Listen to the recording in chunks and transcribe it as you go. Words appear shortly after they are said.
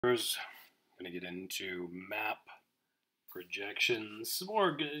I'm going to get into map projections, some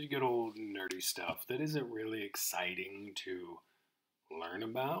more good old nerdy stuff that isn't really exciting to learn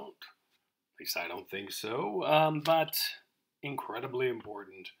about. At least I don't think so. But incredibly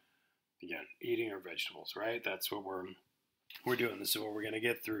important. Again, eating our vegetables, right? That's what we're doing. This is what we're going to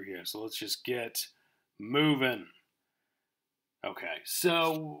get through here. So let's just get moving. Okay,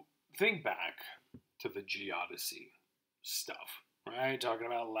 so think back to the geodesy stuff, right? Talking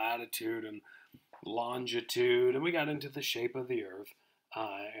about latitude and longitude, and we got into the shape of the Earth.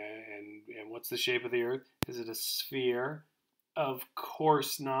 And what's the shape of the Earth? Is it a sphere? Of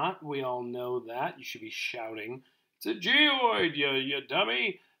course not. We all know that. You should be shouting, "It's a geoid, you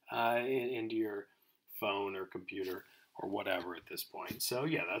dummy!" into your phone or computer or whatever at this point. So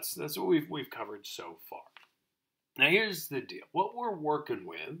yeah, that's what we've covered so far. Now here's the deal. What we're working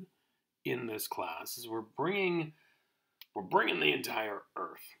with in this class is we're bringing the entire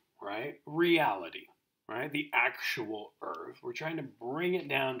Earth, right? Reality, right? The actual Earth. We're trying to bring it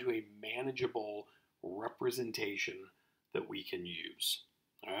down to a manageable representation that we can use.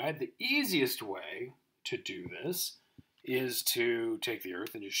 All right? The easiest way to do this is to take the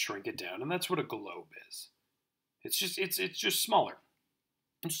Earth and just shrink it down, and that's what a globe is. It's just smaller.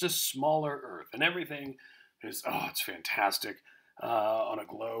 It's just smaller Earth, and everything is it's fantastic on a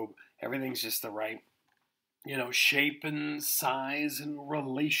globe. Everything's just the right shape and size and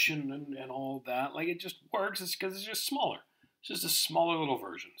relation and all that. Like, it just works. It's because it's just smaller. It's just a smaller little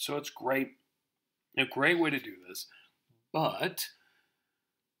version. So it's great. A great way to do this. But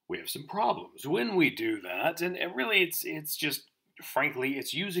we have some problems when we do that. And really, it's just, frankly,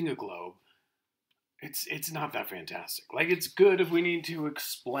 it's using a globe. It's not that fantastic. Like, it's good if we need to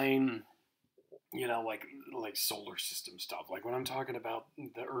explain like solar system stuff. Like when I'm talking about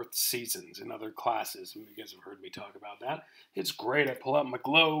the Earth seasons in other classes, and you guys have heard me talk about that. It's great. I pull out my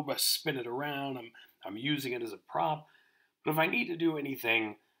globe, I spin it around, I'm using it as a prop. But if I need to do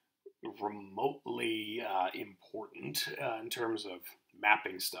anything remotely important in terms of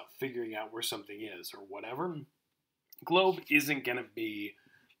mapping stuff, figuring out where something is or whatever, globe isn't going to be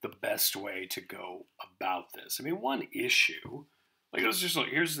the best way to go about this. I mean, one issue. Like, let's just look.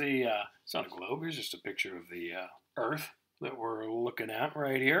 Here's the, it's not a globe. Here's just a picture of the Earth that we're looking at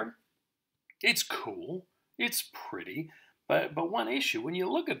right here. It's cool. It's pretty. But one issue, when you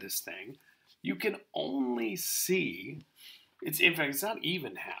look at this thing, you can only see, in fact, it's not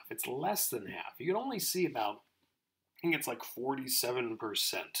even half. It's less than half. You can only see about, I think it's like 47%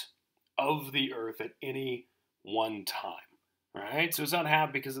 of the Earth at any one time. Right? So it's not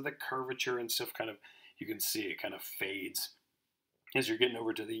half because of the curvature and stuff. Kind of, you can see it kind of fades as you're getting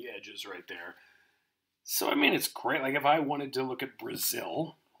over to the edges right there. So, I mean, it's great. Like, if I wanted to look at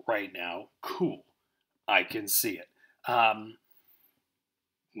Brazil right now, cool. I can see it.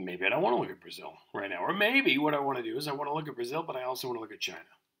 Maybe I don't want to look at Brazil right now. Or maybe what I want to do is I want to look at Brazil, but I also want to look at China.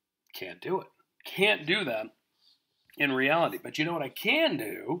 Can't do it. Can't do that in reality. But you know what I can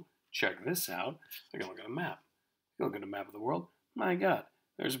do? Check this out. I can look at a map. I can look at a map of the world. My God.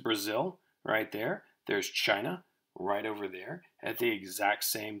 There's Brazil right there. There's China right over there at the exact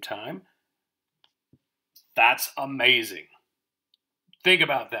same time. That's amazing. Think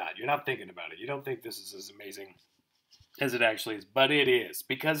about that. You're not thinking about it. You don't think this is as amazing as it actually is, but it is.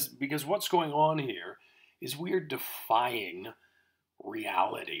 Because what's going on here is we're defying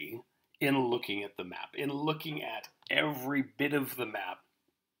reality in looking at the map, in looking at every bit of the map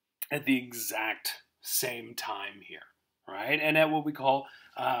at the exact same time here, right? And at what we call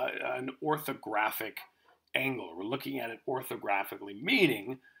an orthographic angle. We're looking at it orthographically,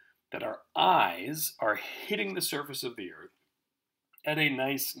 meaning that our eyes are hitting the surface of the Earth at a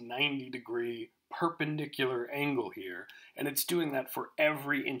nice 90-degree perpendicular angle here, and it's doing that for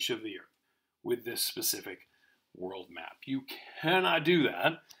every inch of the Earth with this specific world map. You cannot do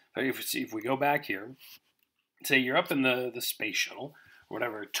that. If we go back here, say you're up in the space shuttle, or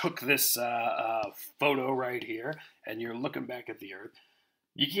whatever, took this photo right here, and you're looking back at the Earth,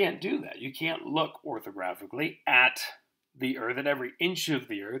 you can't do that. You can't look orthographically at the Earth, at every inch of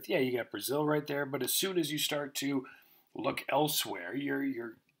the Earth. Yeah, you got Brazil right there, but as soon as you start to look elsewhere,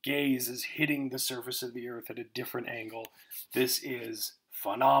 your gaze is hitting the surface of the Earth at a different angle. This is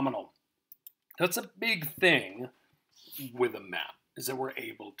phenomenal. That's a big thing with a map, is that we're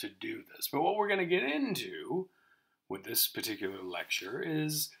able to do this. But what we're going to get into with this particular lecture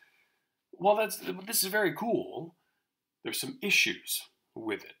is, well, this is very cool. There's some issues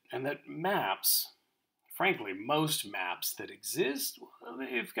with it, and that maps, frankly, most maps that exist, well,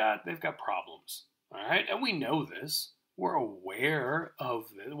 they've got problems. All right, and we know this. We're aware of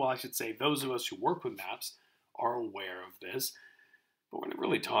this. Well, I should say those of us who work with maps are aware of this. but we're not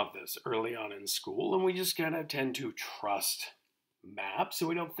really taught this early on in school, and we just kind of tend to trust maps, so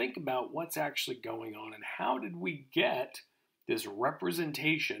we don't think about what's actually going on and how did we get this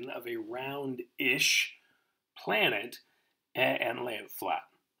representation of a round-ish planet and lay it flat,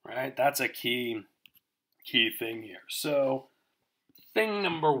 right? That's a key thing here. So thing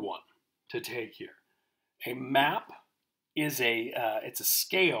number one to take here, a map is it's a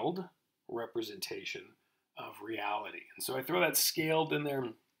scaled representation of reality. And so I throw that scaled in there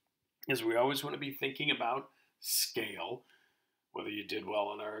because we always want to be thinking about scale, whether you did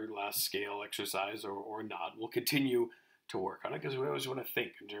well in our last scale exercise or not. We'll continue to work on it because we always want to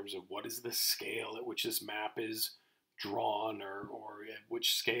think in terms of what is the scale at which this map is drawn, or at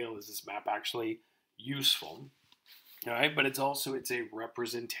which scale is this map actually useful. All right, but it's a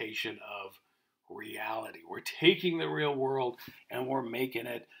representation of reality. We're taking the real world and we're making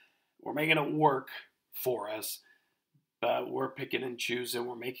it work for us, but we're picking and choosing,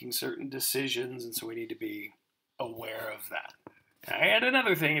 we're making certain decisions, and so we need to be aware of that. And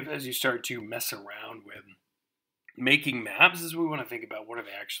another thing, as you start to mess around with making maps, is we want to think about what are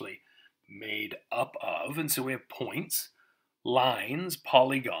they actually made up of. And so we have points, lines,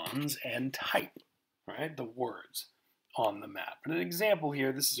 polygons, and type, right? The words on the map. And an example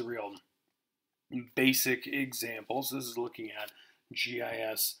here, this is a real basic example. So this is looking at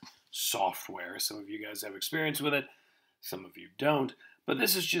GIS software. Some of you guys have experience with it, some of you don't. But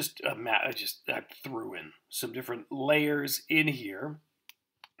this is just a map. I threw in some different layers in here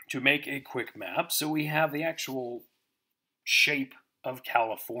to make a quick map. So we have the actual shape of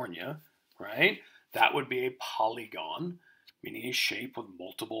California, right? That would be a polygon, meaning a shape with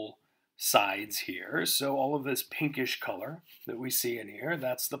multiple sides here. So all of this pinkish color that we see in here,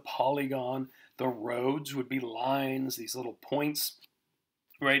 that's the polygon. The roads would be lines, these little points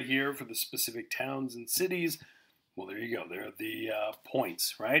right here for the specific towns and cities. Well, there you go. There are the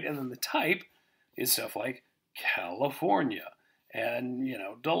points, right? And then the type is stuff like California and,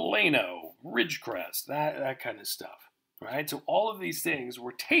 Delano, Ridgecrest, that kind of stuff, right? So all of these things,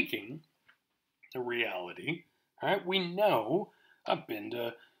 we're taking the reality, right? We know I've been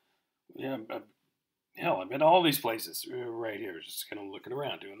to, I've been to all these places right here, just kind of looking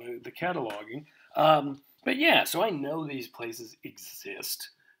around, doing the cataloging. But yeah, so I know these places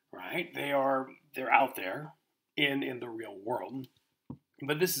exist, right? They're out there in the real world,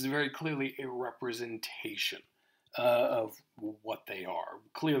 but this is very clearly a representation of what they are.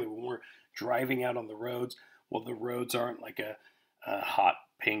 Clearly, when we're driving out on the roads, well, the roads aren't like a hot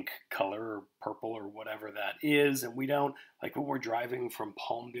pink color or purple or whatever that is, and we don't, like when we're driving from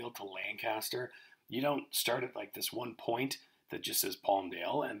Palmdale to Lancaster, you don't start at like this one point that just says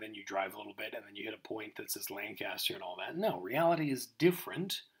Palmdale, and then you drive a little bit, and then you hit a point that says Lancaster and all that. No, reality is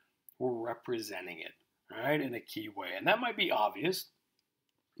different. We're representing it, right, in a key way. And that might be obvious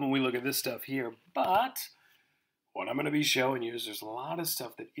when we look at this stuff here, but what I'm going to be showing you is there's a lot of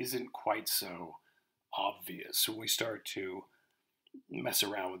stuff that isn't quite so obvious when we start to mess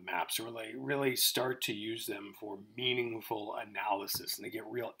around with maps, or really start to use them for meaningful analysis and to get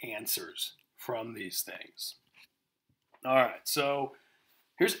real answers from these things. All right, so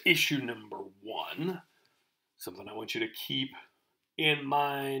here's issue number one, something I want you to keep in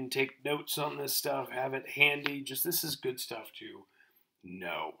mind, take notes on this stuff, have it handy. Just this is good stuff to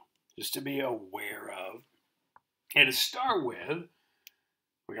know, just to be aware of. And to start with,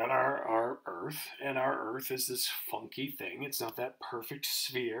 we got our Earth, and our Earth is this funky thing. It's not that perfect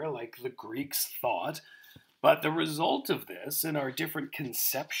sphere like the Greeks thought, but the result of this and our different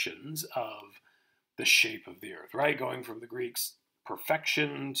conceptions of the shape of the Earth, right? Going from the Greeks'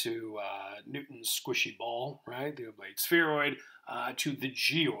 perfection to Newton's squishy ball, right? The oblate spheroid, to the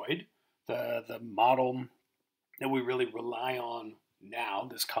geoid, the model that we really rely on now,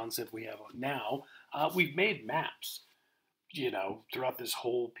 this concept we have now. We've made maps, throughout this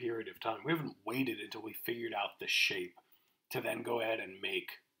whole period of time. We haven't waited until we figured out the shape to then go ahead and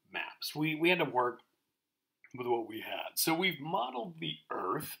make maps. We had to work with what we had. So we've modeled the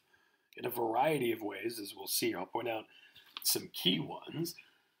Earth in a variety of ways, as we'll see. I'll point out some key ones.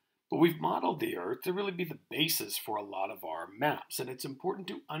 But we've modeled the Earth to really be the basis for a lot of our maps. And it's important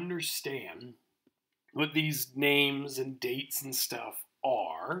to understand what these names and dates and stuff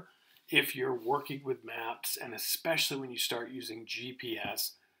are if you're working with maps, and especially when you start using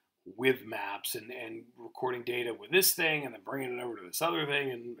GPS with maps and recording data with this thing and then bringing it over to this other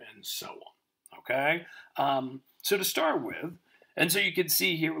thing and so on, okay? So to start with, and so you can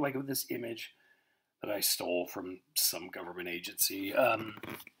see here, like with this image that I stole from some government agency,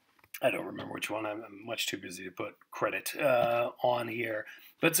 I don't remember which one, I'm much too busy to put credit on here,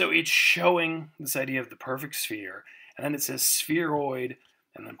 but so it's showing this idea of the perfect sphere, And then it says spheroid,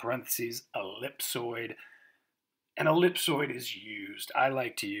 and then parentheses, ellipsoid. An ellipsoid is used. I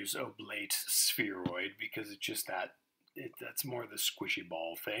like to use oblate spheroid because it's just that's more the squishy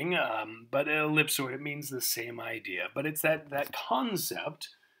ball thing. But ellipsoid, it means the same idea. But it's that concept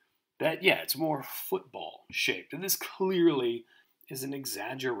that, yeah, it's more football shaped. And this clearly is an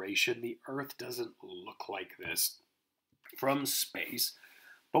exaggeration. The Earth doesn't look like this from space.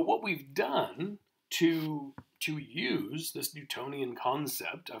 But what we've done to use this Newtonian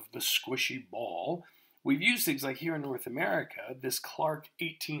concept of the squishy ball, we've used things like here in North America, this Clark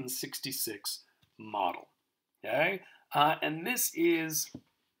 1866 model. Okay? And this is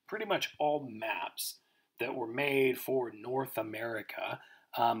pretty much all maps that were made for North America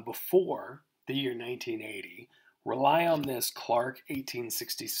before the year 1980 rely on this Clark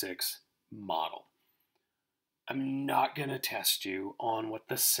 1866 model. I'm not going to test you on what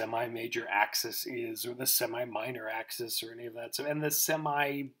the semi-major axis is or the semi-minor axis or any of that. So, and the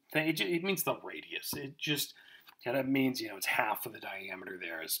semi thing, it means the radius. It just kind of means, it's half of the diameter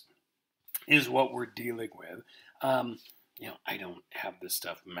there is what we're dealing with. I don't have this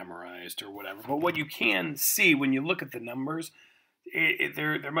stuff memorized or whatever, but what you can see when you look at the numbers,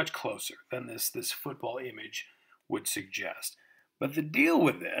 they're much closer than this football image would suggest. But the deal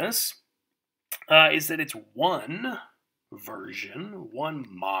with this is that it's one version, one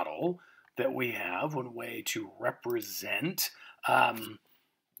model that we have, one way to represent, our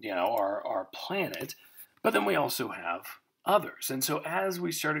planet. But then we also have others. And so as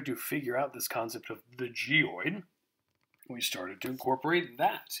we started to figure out this concept of the geoid, we started to incorporate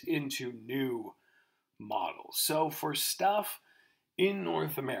that into new models. So for stuff in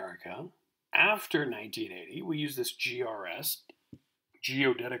North America after 1980, we use this GRS,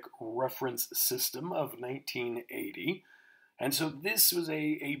 Geodetic Reference System of 1980. And so this was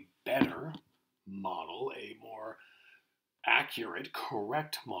a better model, a more accurate,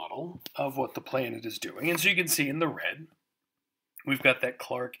 correct model of what the planet is doing. And so you can see in the red, we've got that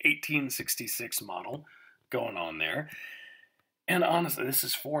Clark 1866 model going on there. And honestly, this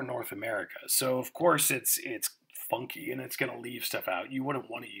is for North America. So of course it's funky and it's going to leave stuff out. You wouldn't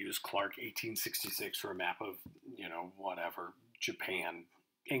want to use Clark 1866 for a map of, whatever, Japan,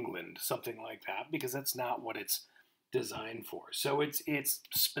 England, something like that, because that's not what it's designed for. So it's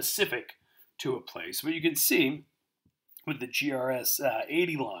specific to a place. But you can see with the GRS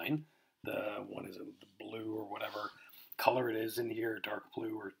 80 line, the blue or whatever color it is in here, dark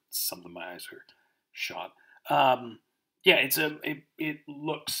blue or something, my eyes are shot. It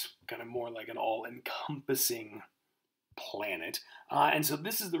looks kind of more like an all-encompassing planet. And so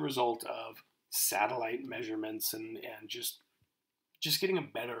this is the result of satellite measurements and just getting a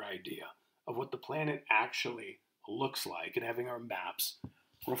better idea of what the planet actually looks like and having our maps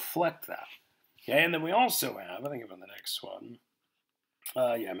reflect that. Okay, and then we also have, I think I'm on the next one.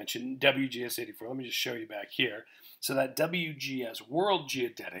 I mentioned WGS 84. Let me just show you back here. So that WGS, World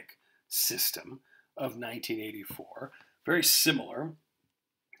Geodetic System of 1984, very similar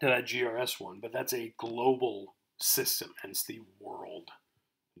to that GRS one, but that's a global system, hence the world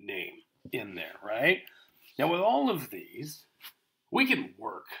name in there, right? Now with all of these, we can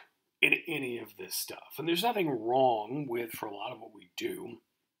work in any of this stuff. And there's nothing wrong with, for a lot of what we do,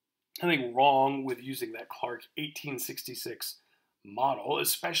 nothing wrong with using that Clark 1866 model,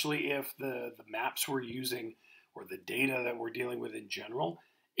 especially if the maps we're using or the data that we're dealing with in general,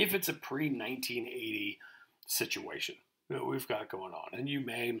 if it's a pre-1980 situation that we've got going on. And you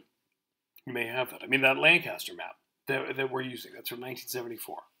may have that. I mean, that Lancaster map that we're using, that's from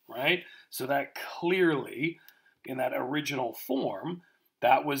 1974, right? So that clearly, in that original form,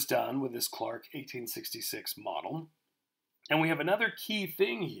 that was done with this Clark 1866 model. And we have another key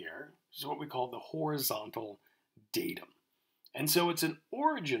thing here, which is what we call the horizontal datum. And so it's an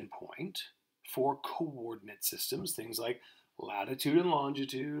origin point for coordinate systems, things like latitude and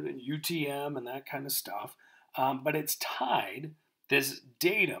longitude and UTM and that kind of stuff. But it's tied, this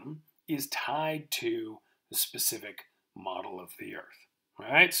datum is tied to the specific model of the Earth. All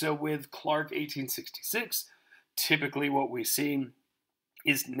right, so with Clark 1866, typically what we see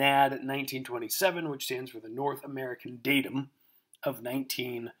is NAD 1927, which stands for the North American Datum of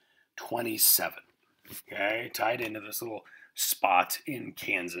 1927. Okay, tied into this little spot in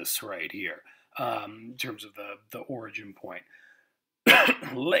Kansas right here in terms of the origin point.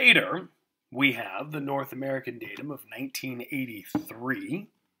 Later, we have the North American Datum of 1983,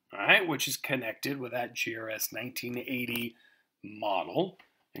 all right, which is connected with that GRS 1980 model.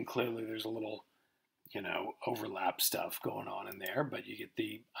 And clearly there's a little, overlap stuff going on in there, but you get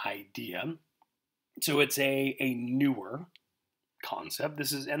the idea. So it's a newer concept.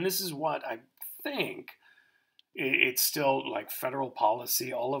 This is what I think It's still like federal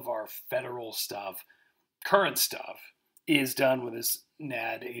policy. All of our federal stuff, current stuff, is done with this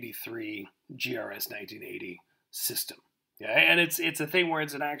NAD 83 GRS 1980 system. Okay, and it's a thing where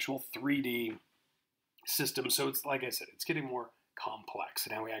it's an actual 3D system. So it's like I said, it's getting more complex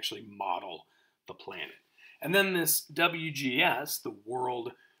and how we actually model the planet. And then this WGS, the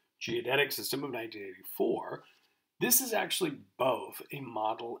World Geodetic System of 1984, this is actually both a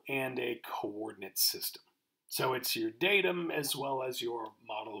model and a coordinate system. So it's your datum as well as your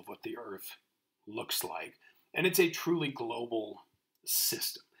model of what the Earth looks like. And it's a truly global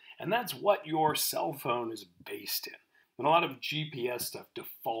system. And that's what your cell phone is based in. And a lot of GPS stuff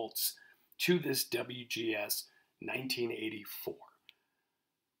defaults to this WGS 1984,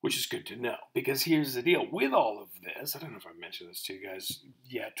 which is good to know. Because here's the deal. With all of this, I don't know if I've mentioned this to you guys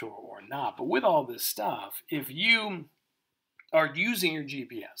yet or not, but with all this stuff, if you are using your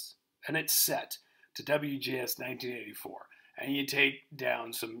GPS and it's set to WGS 1984, and you take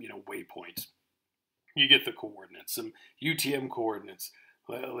down some, waypoints, you get the coordinates, some UTM coordinates,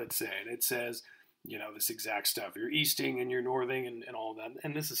 let's say, and it says, this exact stuff. You're easting and you're northing and all that.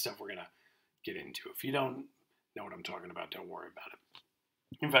 And this is stuff we're going to get into. If you don't know what I'm talking about, don't worry about it.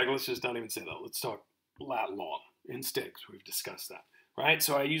 In fact, let's just not even say that. Let's talk lat long instead, because we've discussed that, right?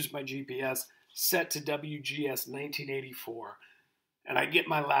 So I use my GPS set to WGS 1984, and I get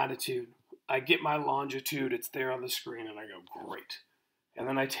my latitude, I get my longitude, it's there on the screen, and I go, great. And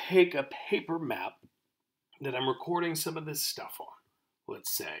then I take a paper map that I'm recording some of this stuff on,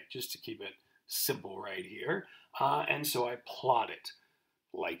 let's say, just to keep it simple right here. And so I plot it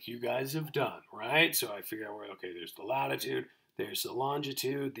like you guys have done, right? So I figure out where, okay, there's the latitude, there's the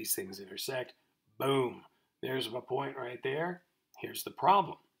longitude, these things intersect, boom. There's my point right there. Here's the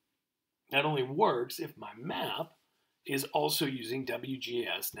problem. That only works if my map is also using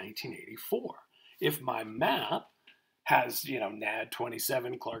WGS 1984. If my map has, NAD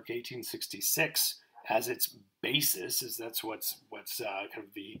 27, Clark 1866 as its basis, as that's what's kind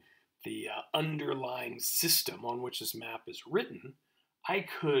of the underlying system on which this map is written, I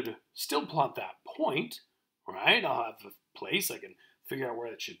could still plot that point, right? I'll have the place, I can figure out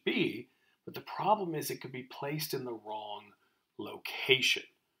where it should be, but the problem is it could be placed in the wrong location.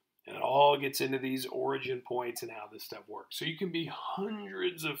 And it all gets into these origin points and how this stuff works. So you can be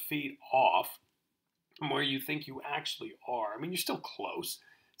hundreds of feet off from where you think you actually are. I mean, you're still close.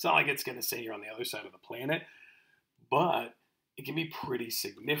 It's not like it's going to say you're on the other side of the planet, but it can be pretty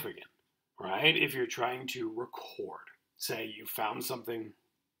significant, right? If you're trying to record, say you found something,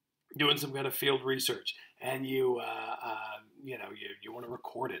 doing some kind of field research, and you want to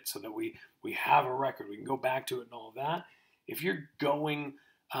record it so that we have a record, we can go back to it and all that. If you're going,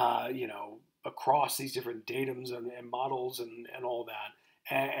 across these different datums and models and all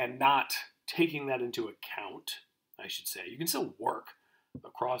that, and not taking that into account, I should say, you can still work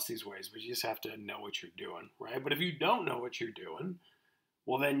across these ways, but you just have to know what you're doing, right? But if you don't know what you're doing,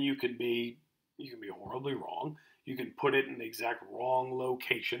 well, then you can be horribly wrong. You can put it in the exact wrong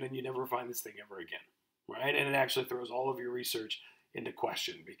location, and you never find this thing ever again, right? And it actually throws all of your research into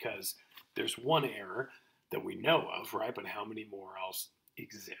question because there's one error that we know of, right? But how many more else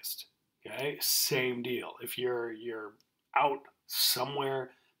exist? Okay, same deal. If you're out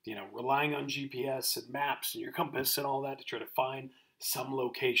somewhere, relying on GPS and maps and your compass and all that to try to find some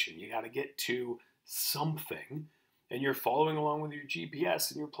location, you got to get to something, and you're following along with your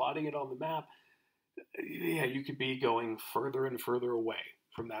GPS and you're plotting it on the map. Yeah, you could be going further and further away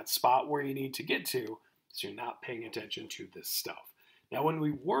from that spot where you need to get to, so you're not paying attention to this stuff. Now, when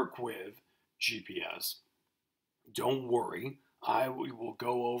we work with GPS, don't worry. We will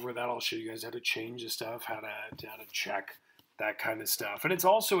go over that. I'll show you guys how to change the stuff, how to check that kind of stuff. And it's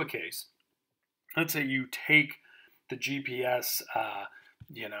also a case, let's say you take the GPS,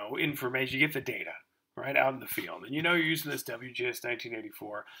 information, you get the data, right, out in the field. And you're using this WGS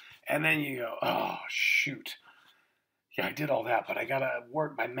 1984, and then you go, oh, shoot. Yeah, I did all that, but I got to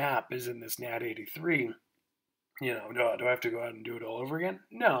work. My map is in this NAD 83. Do I have to go out and do it all over again?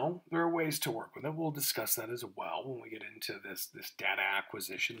 No, there are ways to work with it. We'll discuss that as well when we get into this data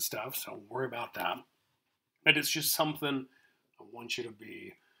acquisition stuff, so don't worry about that. But it's just something I want you to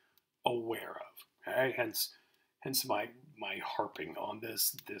be aware of, okay? Hence my harping on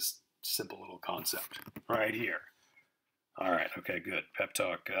this simple little concept right here. All right, okay, good. Pep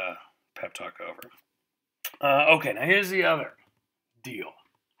talk over. Okay, now here's the other deal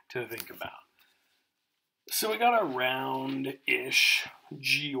to think about. So we got a round-ish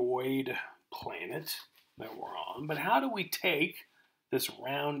geoid planet that we're on, but how do we take this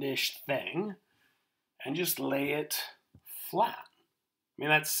roundish thing and just lay it flat? I mean,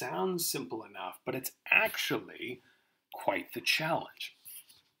 that sounds simple enough, but it's actually quite the challenge.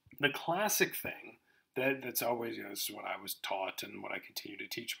 The classic thing that's always, this is what I was taught and what I continue to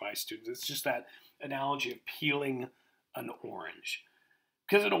teach my students, it's just that analogy of peeling an orange.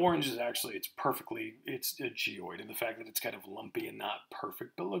 Because an orange is actually, it's a geoid, and the fact that it's kind of lumpy and not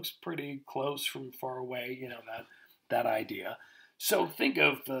perfect, but looks pretty close from far away, that idea. So think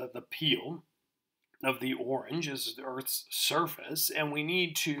of the peel of the orange as the Earth's surface, and we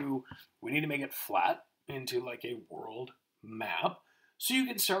need to make it flat into like a world map, so you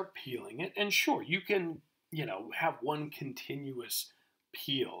can start peeling it. And sure, you can have one continuous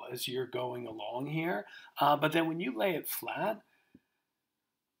peel as you're going along here, but then when you lay it flat,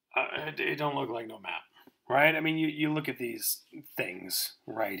 it don't look like no map, right? I mean, you look at these things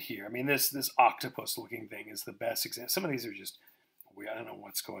right here. I mean, this octopus-looking thing is the best example. Some of these are just, I don't know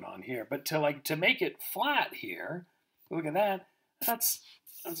what's going on here, but to make it flat here, look at that. That's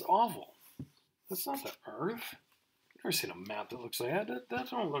awful. That's not the Earth. I've never seen a map that looks like that. That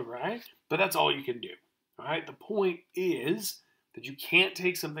don't look right. But that's all you can do. All right. The point is that you can't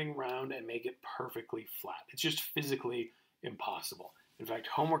take something round and make it perfectly flat. It's just physically impossible. In fact,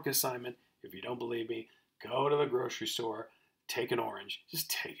 homework assignment, if you don't believe me, go to the grocery store, take an orange,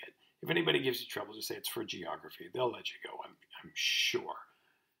 just take it. If anybody gives you trouble, just say it's for geography. They'll let you go, I'm sure.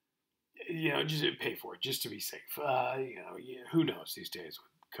 Just pay for it, just to be safe. Who knows these days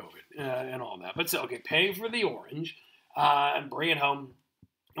with COVID and all that. But so, okay, pay for the orange and bring it home.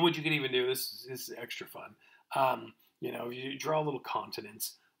 And what you can even do, this is extra fun. You draw little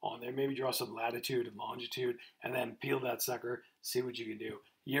continents on there, maybe draw some latitude and longitude, and then peel that sucker, see what you can do.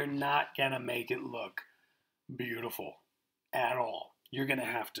 You're not going to make it look beautiful at all. You're going to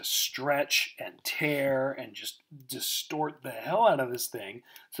have to stretch and tear and just distort the hell out of this thing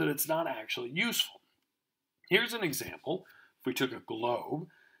so that it's not actually useful. Here's an example. If we took a globe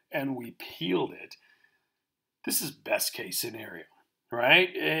and we peeled it, this is best case scenario,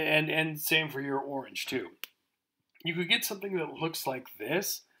 right? And same for your orange too. You could get something that looks like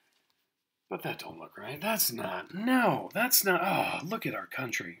this, but that don't look right. That's not. Oh, look at our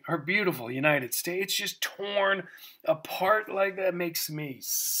country. Our beautiful United States just torn apart like that makes me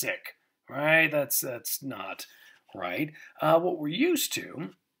sick, right? That's not right. What we're used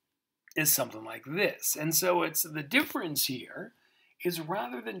to is something like this. And so it's the difference here is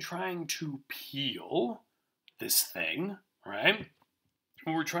rather than trying to peel this thing, right?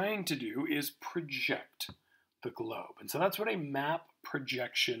 What we're trying to do is project the globe. And so that's what a map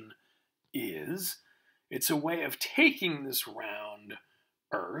projection is. It's a way of taking this round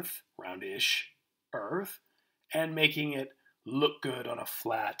Earth, roundish Earth, and making it look good on a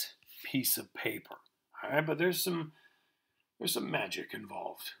flat piece of paper. All right, but there's some magic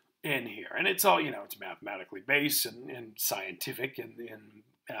involved in here, and it's all it's mathematically based and scientific in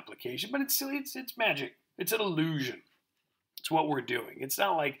application, but it's still it's magic. It's an illusion. It's what we're doing. It's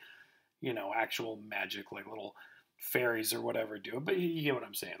not like actual magic like little fairies or whatever do it, but you get what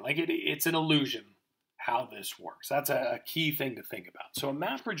I'm saying. Like it's an illusion how this works. That's a key thing to think about. So a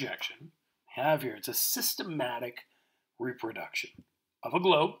map projection, I have here, it's a systematic reproduction of a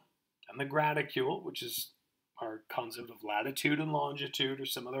globe and the graticule, which is our concept of latitude and longitude or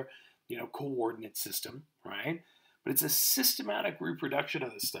some other coordinate system, right? But it's a systematic reproduction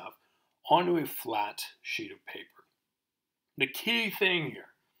of this stuff onto a flat sheet of paper. The key thing here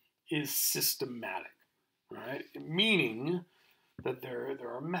is systematic, right? Meaning that there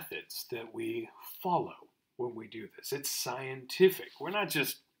are methods that we follow when we do this. It's scientific. We're not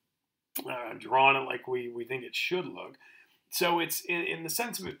just drawing it like we think it should look. So it's in the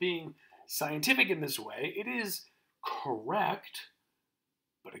sense of it being scientific in this way, it is correct,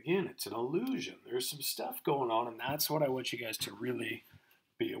 but again, it's an illusion. There's some stuff going on, and that's what I want you guys to really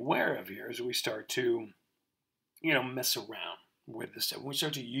be aware of here as we start to mess around with this stuff. When we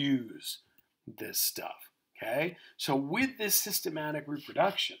start to use this stuff, okay? So with this systematic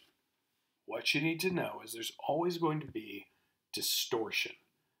reproduction, what you need to know is there's always going to be distortion.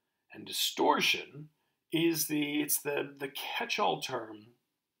 And distortion is the catch-all term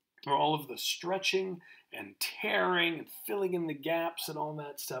for all of the stretching and tearing and filling in the gaps and all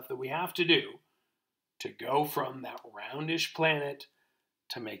that stuff that we have to do to go from that roundish planet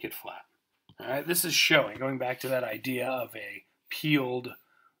to make it flat. All right, this is going back to that idea of a peeled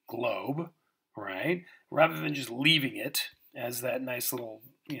globe, right? Rather than just leaving it as that nice little,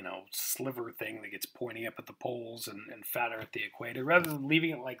 sliver thing that gets pointy up at the poles and fatter at the equator, rather than leaving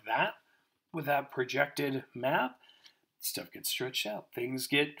it like that with that projected map, stuff gets stretched out. Things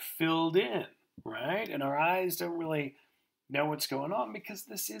get filled in, right? And our eyes don't really know what's going on because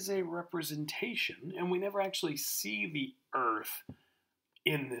this is a representation and we never actually see the Earth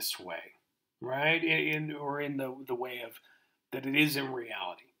in this way, right? Or in the way of that it is in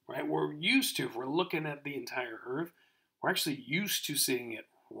reality, right? We're used to, if we're looking at the entire Earth, we're actually used to seeing it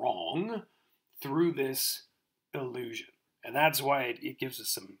wrong through this illusion. And that's why it gives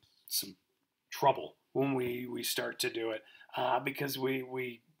us some trouble when we start to do it, because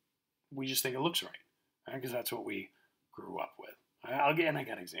we just think it looks right? Because that's what we grew up with. And I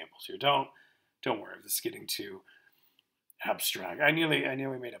got examples here. Don't worry if this is getting too abstract. I nearly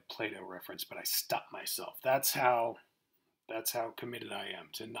made a Plato reference, but I stopped myself. That's how committed I am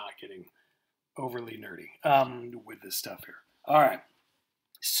to not getting overly nerdy with this stuff here. All right.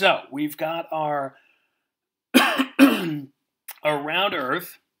 So we've got our around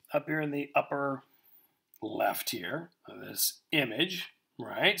Earth up here in the upper left here of this image,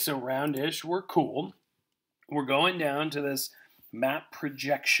 right? So roundish, we're cool. We're going down to this map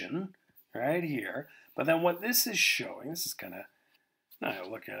projection right here. But then what this is showing, this is kind of, now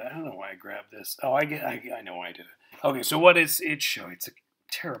look at it. I don't know why I grabbed this. Oh, I know why I did it. Okay, so what is it showing? It's a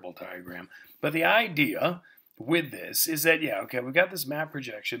terrible diagram. But the idea with this is that, yeah, okay, we got this map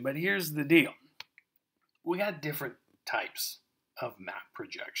projection, but here's the deal. We got different types of map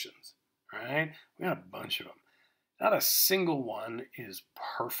projections, right? We got a bunch of them. Not a single one is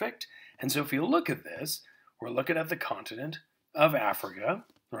perfect. And so if you look at this, we're looking at the continent of Africa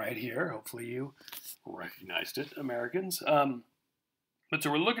right here. Hopefully you recognized it, Americans. But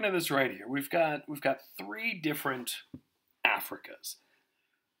so we're looking at this right here. We've got 3 different Africas.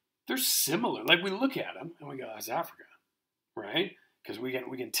 They're similar. Like we look at them and we go, "That's Africa," right? Because we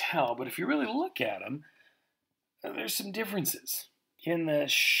can tell. But if you really look at them, there's some differences in the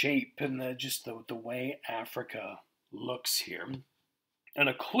shape and the way Africa looks here. And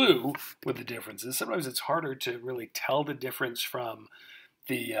a clue with the differences, sometimes it's harder to really tell the difference from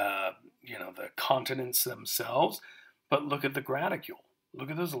the the continents themselves, but look at the graticule. Look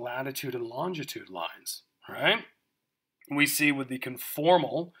at those latitude and longitude lines, right? We see with the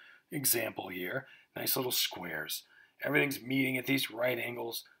conformal example here, nice little squares. Everything's meeting at these right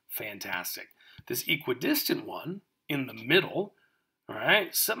angles, fantastic. This equidistant one in the middle, all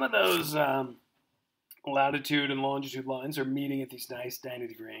right, some of those latitude and longitude lines are meeting at these nice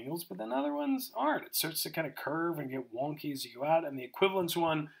 90-degree angles, but then other ones aren't. It starts to kind of curve and get wonky as you go out, and the equivalence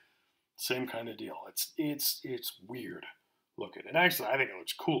one, same kind of deal. It's weird looking. And actually, I think it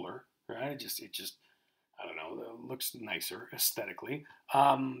looks cooler, right? It just I don't know, it looks nicer aesthetically.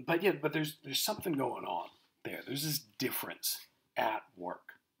 But there's something going on there. There's this difference at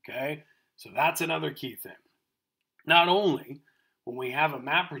work, okay? So that's another key thing. Not only when we have a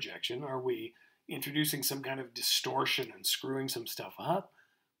map projection are we introducing some kind of distortion and screwing some stuff up,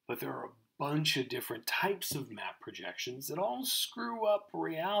 but there are a bunch of different types of map projections that all screw up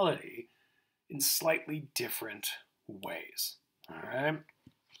reality in slightly different ways. All right.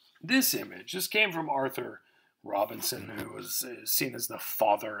 This image just came from Arthur Robinson, who was seen as the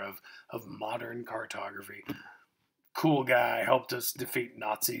father of modern cartography. Cool guy, helped us defeat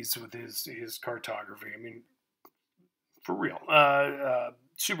Nazis with his cartography. I mean, for real.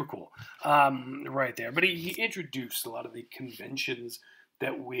 Super cool. Right there. But he introduced a lot of the conventions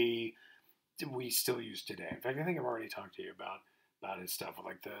that we still use today. In fact, I think I've already talked to you about his stuff,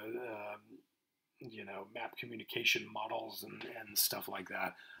 like the map communication models and stuff like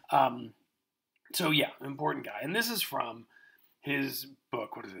that. So yeah, important guy. And this is from his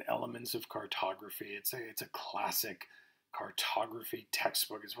book. What is it? Elements of Cartography. It's a classic cartography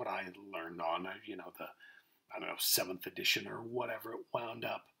textbook. Is what I learned on the 7th edition or whatever it wound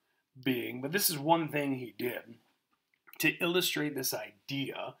up being. But this is one thing he did to illustrate this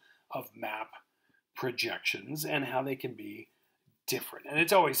idea of map projections and how they can be different. And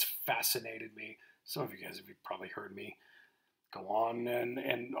it's always fascinated me. Some of you guys have probably heard me go on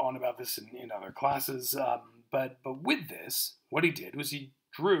and on about this in other classes. But with this, what he did was he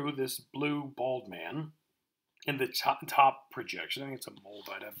drew this blue bald man in the top projection. I think it's a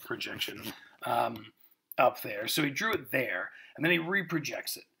Moldite projection up there. So he drew it there, and then he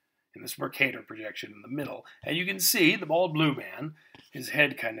reprojects it in this Mercator projection in the middle. And you can see the bald blue man, his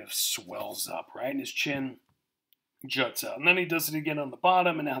head kind of swells up, right? And his chin juts out. And then he does it again on the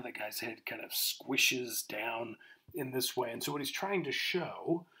bottom, and now the guy's head kind of squishes down in this way. And so what he's trying to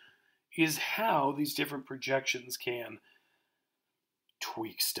show is how these different projections can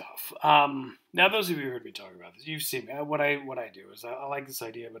tweak stuff. Now, those of you who heard me talk about this, you've seen me. What I do is I like this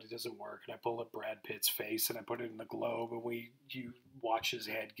idea, but it doesn't work. And I pull up Brad Pitt's face and I put it in the globe, and you watch his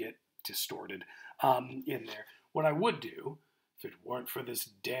head get distorted in there. What I would do, if it weren't for this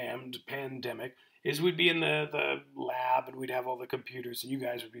damned pandemic, is we'd be in the lab and we'd have all the computers and you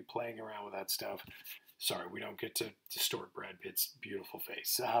guys would be playing around with that stuff. Sorry, we don't get to distort Brad Pitt's beautiful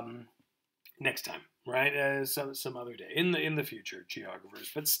face. Next time, right? Some other day in the future,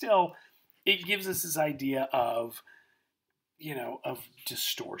 geographers. But still, it gives us this idea of of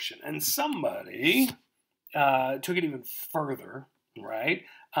distortion. And somebody took it even further, right?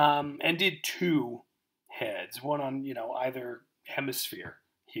 And did two heads, one on either hemisphere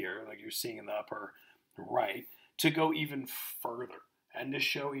here, like you're seeing in the upper right, to go even further and to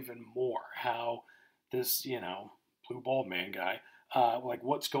show even more how this blue bald man guy, like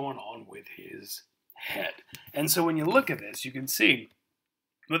what's going on with his head. And so when you look at this, you can see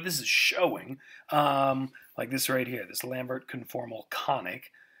what this is showing, like this right here, this Lambert conformal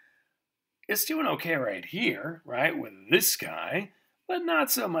conic, it's doing okay right here, right, with this guy, but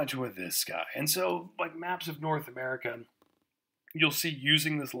not so much with this guy. And so, like maps of North America, you'll see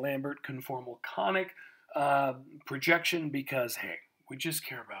using this Lambert conformal conic projection because, hey, we just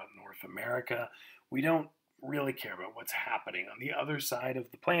care about North America. We don't really care about what's happening on the other side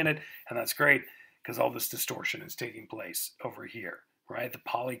of the planet, and that's great because all this distortion is taking place over here, right? The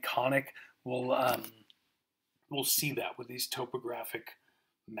polyconic we'll see that with these topographic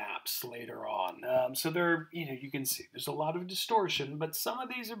maps later on. So there, you can see there's a lot of distortion, but some of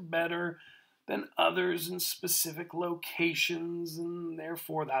these are better than others in specific locations, and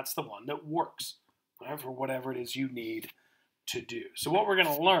therefore that's the one that works, right, for whatever it is you need to do. So what we're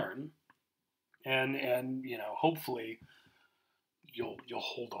going to learn, and hopefully you'll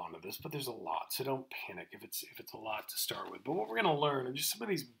hold on to this, but there's a lot, so don't panic if it's a lot to start with. But what we're going to learn are just some of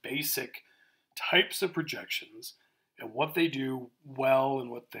these basic types of projections and what they do well and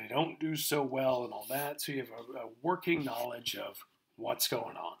what they don't do so well and all that, so you have a working knowledge of what's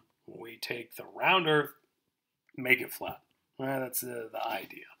going on. We take the round Earth, make it flat. Well, that's the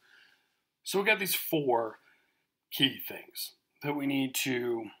idea. So we've got these four key things that we need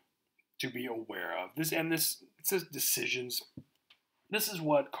to be aware of. It says decisions. This is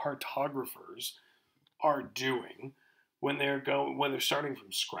what cartographers are doing when they're starting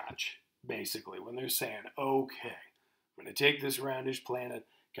from scratch, basically. When they're saying, okay, I'm going to take this roundish planet,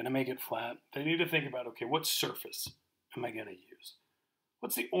 going to make it flat. They need to think about, okay, what surface am I going to use?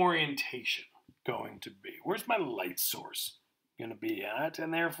 What's the orientation going to be? Where's my light source going to be at?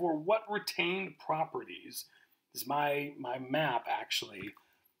 And therefore, what retained properties does my map actually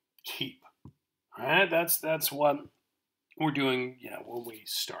keep? All right, that's what we're doing, when we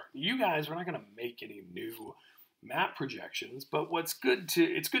start. You guys, we're not going to make any new map projections, but it's good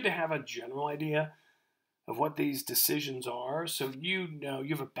to have a general idea of what these decisions are, so you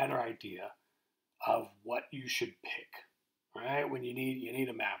have a better idea of what you should pick, right? When you need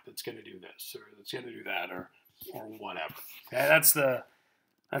a map that's going to do this or that's going to do that or whatever. Okay, that's the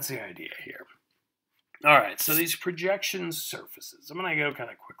idea here. All right, so these projection surfaces. I'm going to go kind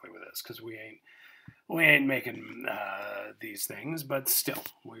of quickly with this because we ain't making these things, but still,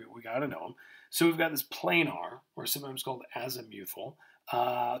 we got to know them. So we've got this planar, or sometimes called azimuthal,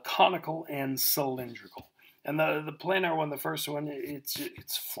 conical, and cylindrical. And the planar one, the first one,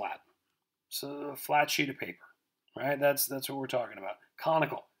 it's flat. So a flat sheet of paper, right? That's what we're talking about.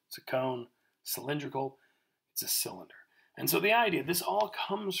 Conical, it's a cone. Cylindrical, it's a cylinder. And so the idea, this all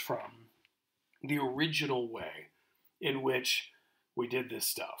comes from the original way in which we did this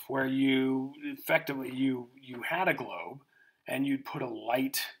stuff, where you effectively you had a globe and you'd put a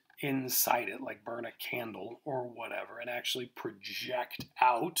light inside it, like burn a candle or whatever, and actually project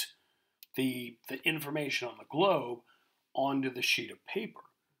out the information on the globe onto the sheet of paper,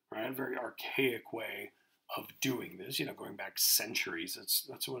 right? A very archaic way of doing this, going back centuries.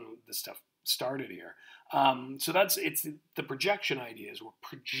 That's when this stuff started here. So it's the projection idea is we're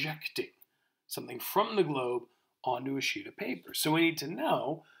projecting something from the globe onto a sheet of paper. So we need to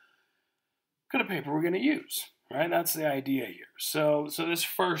know what kind of paper we're going to use, right? That's the idea here. So this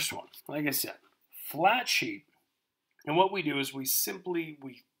first one, like I said, flat sheet, and what we do is we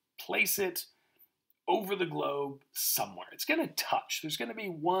place it over the globe somewhere. It's going to touch. There's going to be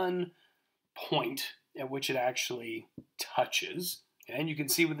one point at which it actually touches, and you can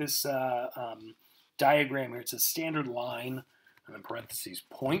see with this diagram here, it's a standard line, and in parentheses,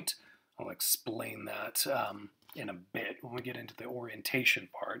 point. I'll explain that in a bit when we get into the orientation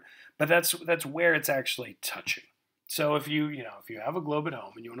part, but that's where it's actually touching. So if you have a globe at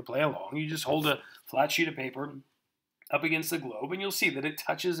home and you want to play along, you just hold a flat sheet of paper up against the globe, and you'll see that it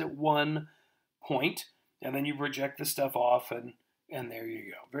touches at one point, and then you project the stuff off, and there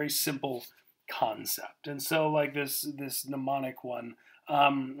you go. Very simple concept. And so like this mnemonic one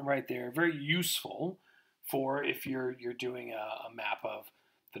right there, very useful for if you're doing a map of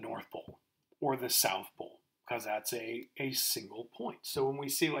the North Pole or the South Pole, because that's a single point. So when we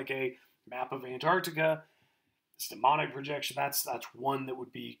see like a map of Antarctica, this mnemonic projection, that's one that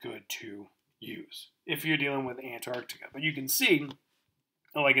would be good to use if you're dealing with Antarctica. But you can see,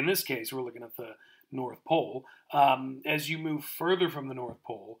 like in this case, we're looking at the North Pole. As you move further from the North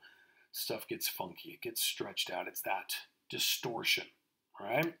Pole, stuff gets funky. It gets stretched out. It's that distortion,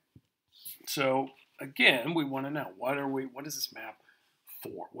 right? So again, we want to know what is this map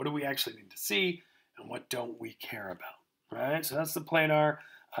for? What do we actually need to see, and what don't we care about, right? So that's the planar.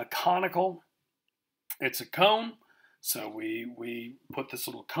 Conical, it's a cone. So we put this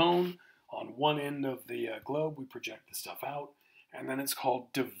little cone on one end of the globe. We project the stuff out, and then it's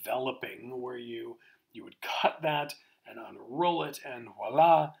called developing, where you would cut that and unroll it, and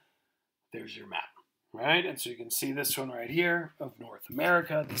voila, there's your map, right? And so you can see this one right here of North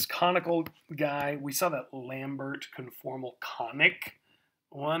America, this conical guy. We saw that Lambert conformal conic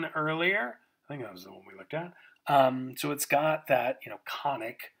one earlier. I think that was the one we looked at. So it's got that,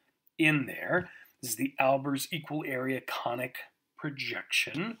 conic in there. This is the Albers equal area conic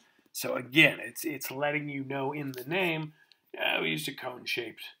projection. So again, it's letting you know in the name, we used a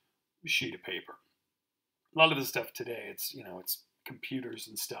cone-shaped sheet of paper. A lot of the stuff today, it's computers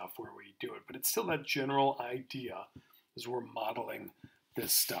and stuff where we do it, but it's still that general idea as we're modeling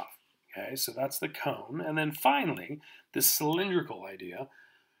this stuff. Okay, so that's the cone. And then finally, this cylindrical idea.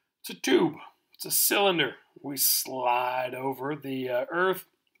 It's a tube. It's a cylinder. We slide over the Earth,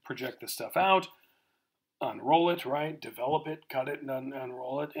 project the stuff out, unroll it, right? Develop it, cut it, and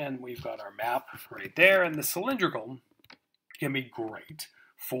unroll it, and we've got our map right there. And the cylindrical can be great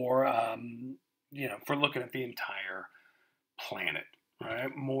for for looking at the entire planet,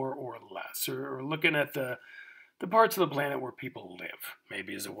 right? More or less, or looking at the parts of the planet where people live,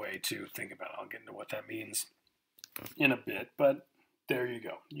 maybe is a way to think about it. I'll get into what that means in a bit, but there you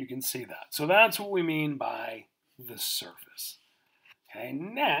go. You can see that. So that's what we mean by the surface. Okay,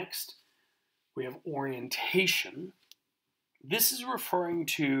 next we have orientation. This is referring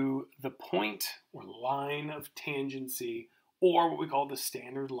to the point or line of tangency, or what we call the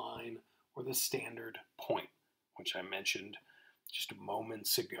standard line or the standard point, which I mentioned just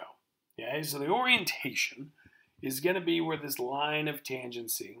moments ago. Okay, so the orientation is going to be where this line of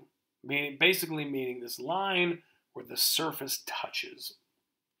tangency, basically meaning this line where the surface touches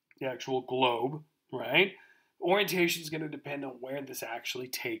the actual globe, right? Orientation is going to depend on where this actually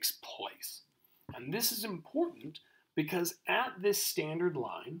takes place. And this is important because at this standard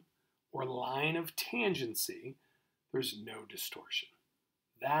line or line of tangency, there's no distortion.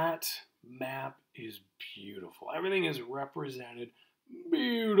 That map is beautiful. Everything is represented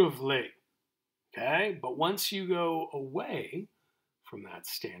beautifully. Okay, but once you go away from that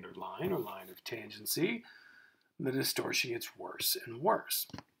standard line or line of tangency, the distortion gets worse and worse.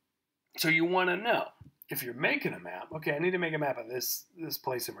 So you want to know, if you're making a map, okay, I need to make a map of this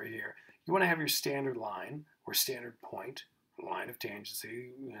place over here. You want to have your standard line or standard point, line of tangency,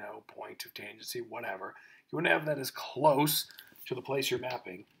 point of tangency, whatever. You want to have that as close to the place you're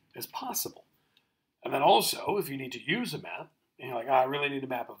mapping as possible. And then also, if you need to use a map, and you're like, I really need a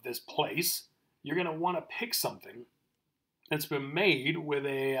map of this place, you're going to want to pick something that's been made with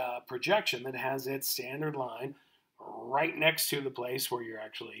a projection that has its standard line right next to the place where you're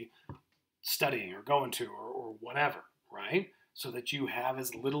actually studying or going to or whatever, right? So that you have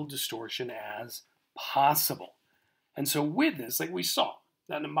as little distortion as possible. And so with this, like we saw,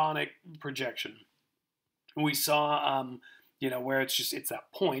 that mnemonic projection, we saw, where it's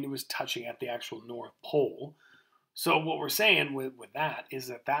that point, it was touching at the actual North Pole. So what we're saying with that is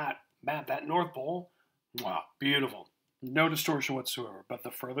that map, that North Pole, wow, beautiful. No distortion whatsoever. But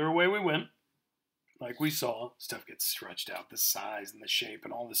the further away we went, like we saw, stuff gets stretched out, the size and the shape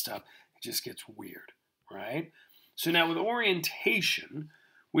and all this stuff, it just gets weird, right? So now with orientation,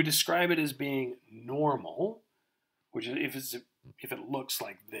 we describe it as being normal, which is if it looks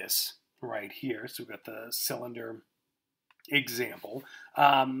like this right here. So we've got the cylinder example.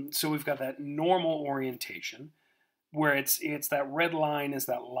 So we've got that normal orientation, where it's that red line is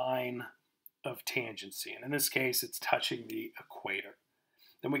that line of tangency. And in this case, it's touching the equator.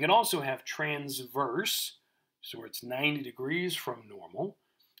 Then we can also have transverse, so where it's 90 degrees from normal.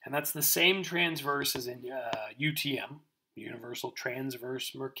 And that's the same transverse as in UTM, Universal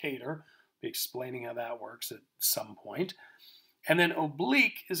Transverse Mercator. I'll be explaining how that works at some point. And then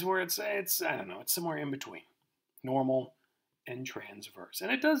oblique is where it's somewhere in between normal and transverse.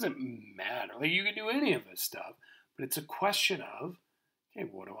 And it doesn't matter. Like, you can do any of this stuff, but it's a question of, okay,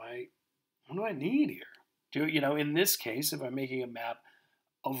 what do I need here? In this case, if I'm making a map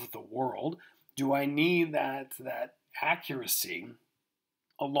of the world, do I need that accuracy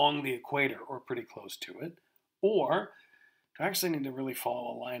along the equator or pretty close to it? Or Do I actually need to really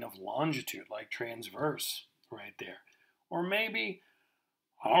follow a line of longitude, like transverse right there? Or maybe,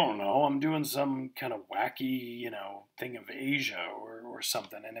 I don't know, I'm doing some kind of wacky, thing of Asia or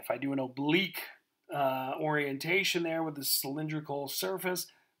something. And if I do an oblique orientation there with a cylindrical surface,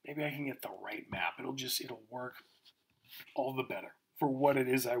 maybe I can get the right map. It'll work all the better for what it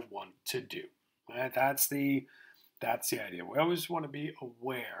is I want to do. Right? That's the idea. We always want to be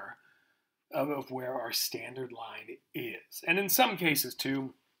aware of where our standard line is. And in some cases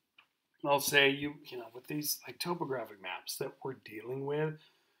too, I'll say with these like topographic maps that we're dealing with,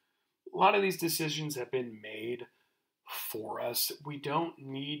 a lot of these decisions have been made for us. We don't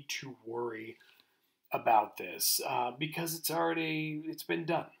need to worry about this because it's been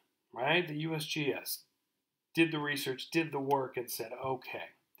done, right? The USGS did the research, did the work, and said, okay,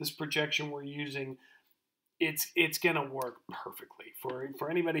 this projection we're using, it's gonna work perfectly for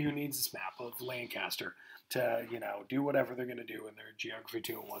anybody who needs this map of Lancaster to do whatever they're gonna do in their Geography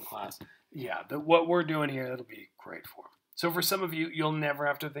 201 class. Yeah, what we're doing here, that'll be great for them. So for some of you, you'll never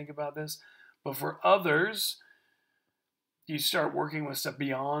have to think about this, but for others, you start working with stuff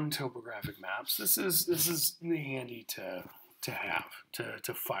beyond topographic maps. This is handy to have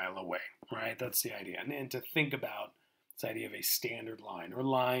to file away, right? That's the idea, and to think about this idea of a standard line or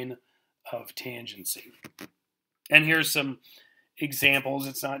line of tangency. And here's some examples.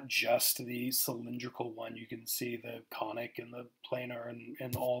 It's not just the cylindrical one. You can see the conic and the planar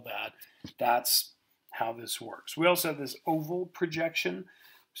and all that. That's how this works. We also have this oval projection,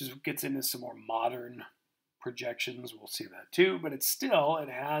 which gets into some more modern projections. We'll see that too, but it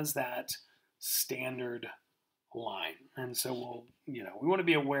has that standard line. And so we want to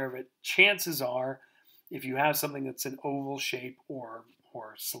be aware of it. Chances are, if you have something that's an oval shape or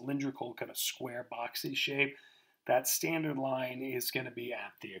cylindrical, kind of square, boxy shape, that standard line is going to be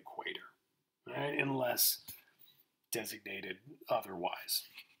at the equator, right? Unless designated otherwise.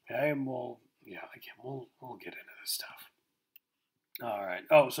 Okay, and we'll get into this stuff. All right.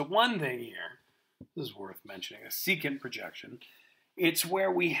 Oh, so one thing here, this is worth mentioning, a secant projection. It's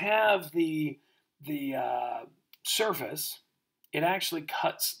where we have the surface. It actually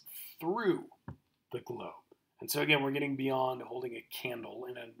cuts through the globe. And so again, we're getting beyond holding a candle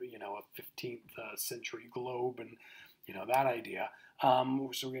in a 15th century globe and that idea. So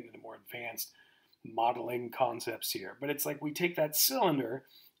we're getting into more advanced modeling concepts here. But it's like we take that cylinder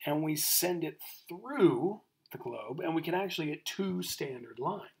and we send it through the globe, and we can actually get two standard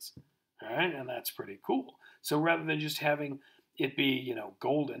lines. All right, and that's pretty cool. So rather than just having it be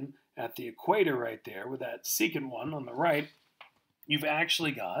golden at the equator right there with that secant one on the right, you've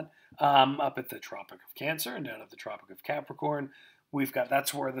actually got up at the Tropic of Cancer and down at the Tropic of Capricorn,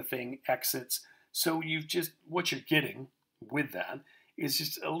 that's where the thing exits. So what you're getting with that is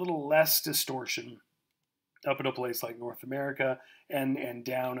just a little less distortion up in a place like North America and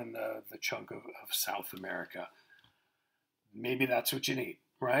down in the chunk of South America. Maybe that's what you need,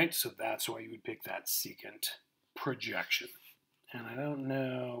 right? So that's why you would pick that secant projection. And I don't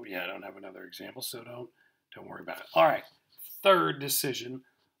know, I don't have another example, so don't worry about it. All right, third decision,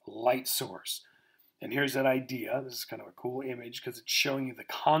 light source. And here's that idea. This is kind of a cool image because it's showing you the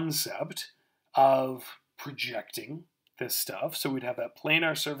concept of projecting this stuff. So we'd have that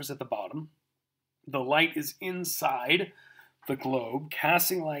planar surface at the bottom. The light is inside the globe,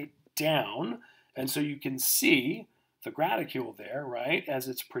 casting light down, and so you can see the graticule there, right, as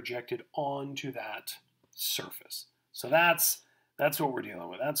it's projected onto that surface. So that's what we're dealing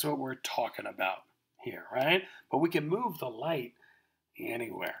with. That's what we're talking about here, right? But we can move the light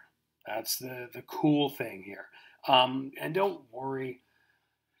anywhere. That's the cool thing here. And don't worry,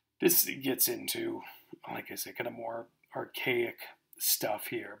 this gets into, like I said, kind of more archaic stuff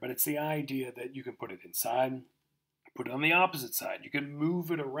here, but it's the idea that you can put it inside, put it on the opposite side. You can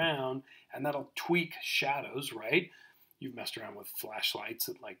move it around, and that'll tweak shadows, right? You've messed around with flashlights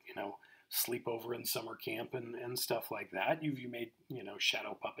at sleepover in summer camp and stuff like that. You made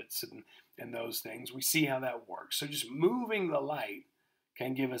shadow puppets and those things. We see how that works. So just moving the light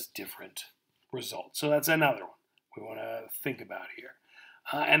can give us different results. So that's another one we want to think about here.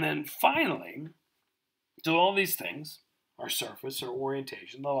 And then finally, so all these things, our surface, our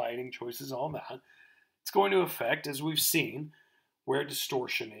orientation, the lighting choices, all that, it's going to affect, as we've seen, where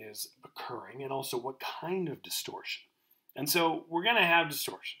distortion is occurring and also what kind of distortion. And so we're going to have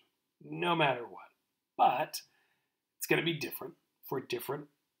distortion no matter what, but it's going to be different for different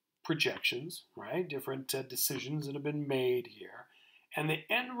projections, right? Different decisions that have been made here. And the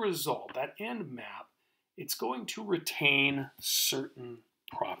end result, that end map, it's going to retain certain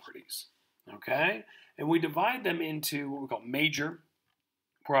properties, okay? And we divide them into what we call major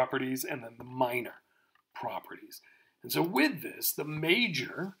properties and then the minor properties. And so with this, the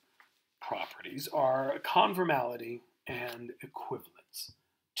major properties are conformality and equivalence.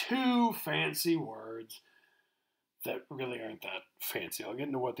 Two fancy words that really aren't that fancy. I'll get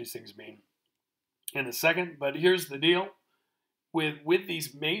into what these things mean in a second, but here's the deal. With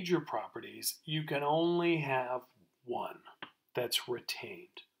these major properties, you can only have one that's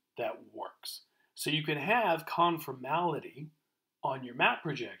retained, that works. So you can have conformality on your map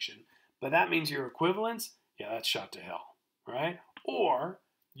projection, but that means your equivalence, yeah, that's shot to hell, right? Or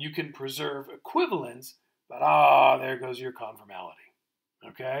you can preserve equivalence, but there goes your conformality,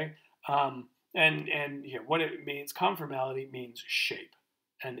 okay? And here, what it means, conformality means shape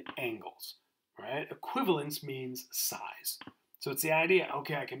and angles, right? Equivalence means size. So it's the idea,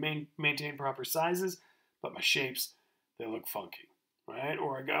 okay, I can maintain proper sizes, but my shapes, they look funky, right?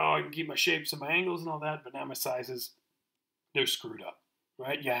 Or I go, I can keep my shapes and my angles and all that, but now my sizes, they're screwed up,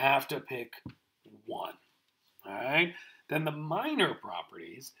 right? You have to pick one, all right? Then the minor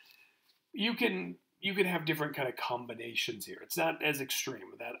properties, you can have different kind of combinations here. It's not as extreme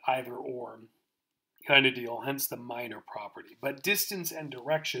with that either or kind of deal, hence the minor property. But distance and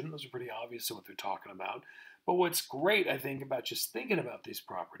direction, those are pretty obvious what they're talking about. But what's great, I think, about just thinking about these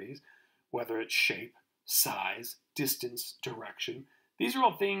properties, whether it's shape, size, distance, direction, these are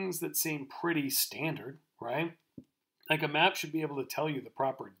all things that seem pretty standard, right? Like a map should be able to tell you the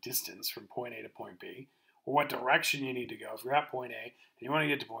proper distance from point A to point B, or what direction you need to go if you're at point A and you want to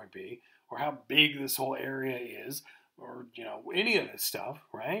get to point B, or how big this whole area is, or any of this stuff,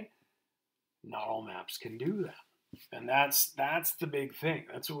 right? Not all maps can do that, and that's the big thing.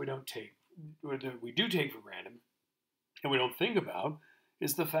 That's what we do take for granted, and we don't think about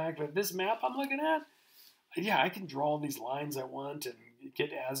is the fact that this map I'm looking at, yeah, I can draw these lines I want and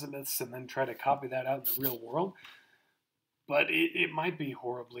get azimuths and then try to copy that out in the real world, but it might be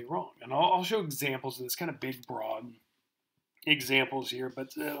horribly wrong. And I'll show examples of this, kind of big, broad examples here,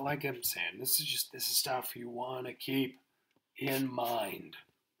 but like I'm saying, this is stuff you want to keep in mind.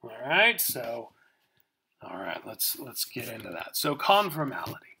 All right, so let's get into that. So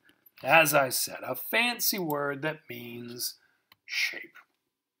conformality, as I said, a fancy word that means shape.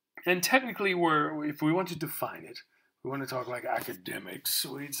 And technically, if we want to define it, we want to talk like academics,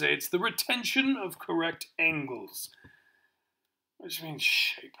 we'd say it's the retention of correct angles, which means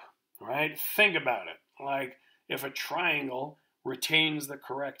shape, right? Think about it. Like if a triangle retains the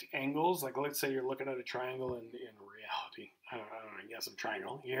correct angles, like let's say you're looking at a triangle in reality. I don't know, you got some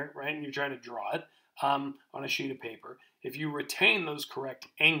triangle here, right? And you're trying to draw it on a sheet of paper. If you retain those correct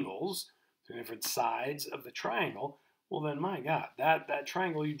angles, the different sides of the triangle, well then, my God, that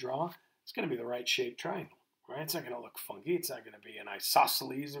triangle you draw, it's going to be the right shaped triangle, right? It's not going to look funky. It's not going to be an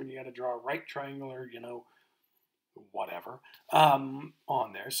isosceles when you got to draw a right triangle or, whatever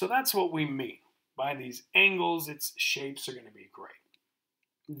on there. So that's what we mean by these angles. Its shapes are going to be great.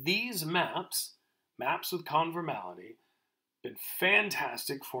 These maps with conformality, been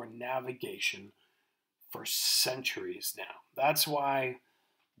fantastic for navigation for centuries now. That's why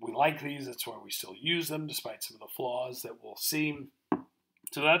we like these. That's why we still use them, despite some of the flaws that we'll see.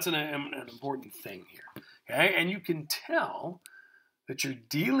 So that's an important thing here. Okay, and you can tell that you're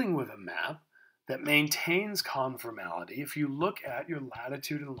dealing with a map that maintains conformality if you look at your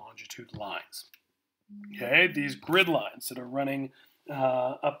latitude and longitude lines. Okay, these grid lines that are running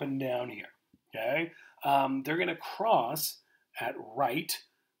up and down here. Okay, they're going to cross at right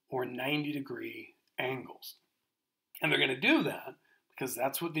or 90-degree angles. And they're going to do that because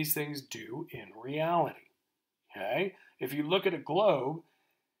that's what these things do in reality. Okay? If you look at a globe,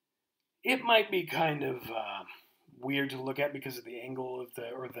 it might be kind of weird to look at because of the angle of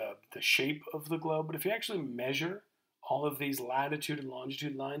the shape of the globe. But if you actually measure all of these latitude and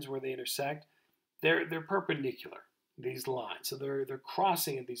longitude lines where they intersect, they're perpendicular, these lines. So they're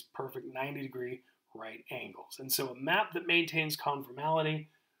crossing at these perfect 90-degree right angles. And so a map that maintains conformality,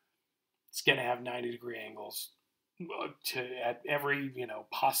 it's going to have 90-degree angles at every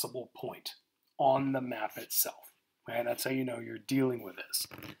possible point on the map itself. Okay, that's how you know you're dealing with this.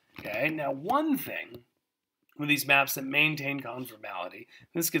 Okay, now one thing with these maps that maintain conformality,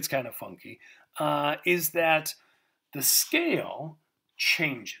 this gets kind of funky, is that the scale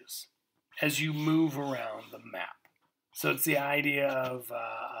changes as you move around the map. So it's the idea of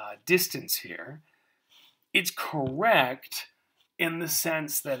distance here. It's correct in the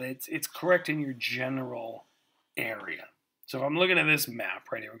sense that it's correct in your general area. So if I'm looking at this map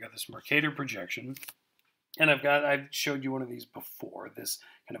right here, we've got this Mercator projection, and I've showed you one of these before, this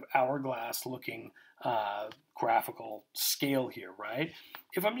kind of hourglass looking graphical scale here, right?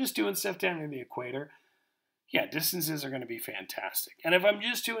 If I'm just doing stuff down near the equator, yeah, distances are going to be fantastic. And if I'm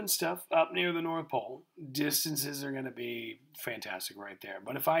just doing stuff up near the North Pole, distances are going to be fantastic right there.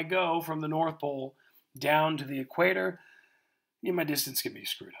 But if I go from the North Pole down to the equator, my distance can be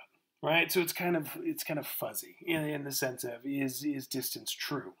screwed up, right? So it's kind of fuzzy in the sense of is distance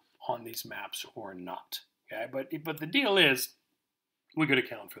true on these maps or not? Okay, but the deal is we could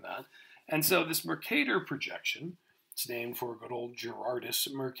account for that. And so this Mercator projection, it's named for good old Gerardus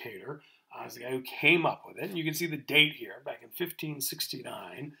Mercator, is the guy who came up with it. And you can see the date here, back in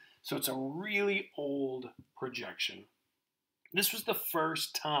 1569. So it's a really old projection. This was the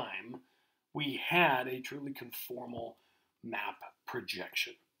first time we had a truly conformal map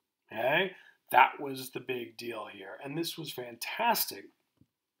projection. Okay? That was the big deal here. And this was fantastic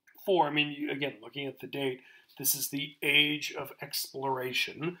for, again, looking at the date, this is the age of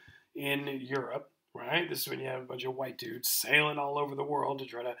exploration in Europe, right? This is when you have a bunch of white dudes sailing all over the world to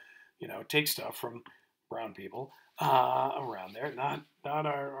try to, take stuff from brown people around there. Not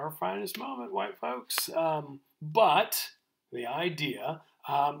our finest moment, white folks. But the idea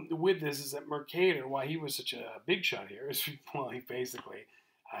with this is that Mercator, why he was such a big shot here, is well, he basically,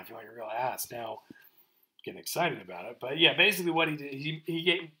 I feel like a real ass now, getting excited about it. But yeah, basically what he did,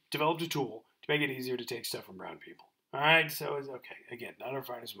 he developed a tool to make it easier to take stuff from brown people. All right, so it's okay. Again, not our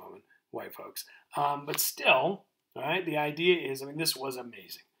finest moment, white folks. But still, all right, the idea is, this was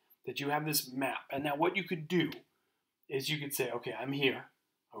amazing that you have this map. And now what you could do is you could say, okay, I'm here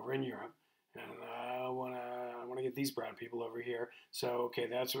over in Europe, and I want to get these brown people over here. So, okay,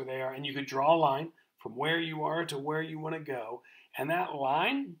 that's where they are. And you could draw a line from where you are to where you want to go. And that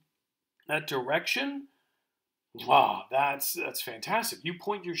line, that direction, wow, that's fantastic. You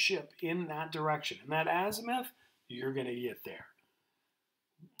point your ship in that direction. In that azimuth, you're going to get there.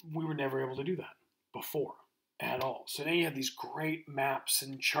 We were never able to do that before at all. So now you have these great maps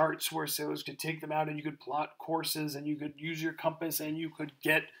and charts where sailors could take them out and you could plot courses and you could use your compass and you could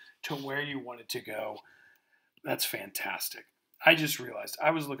get to where you wanted to go. That's fantastic. I just realized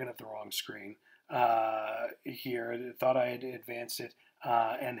I was looking at the wrong screen here. I thought I had advanced it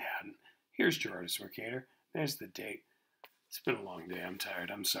and hadn't. Here's Gerardus Mercator. There's the date. It's been a long day. I'm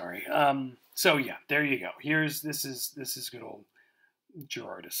tired. I'm sorry. So yeah, there you go. This is good old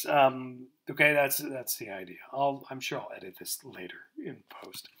Gerardus. Okay, that's the idea. I'm sure I'll edit this later in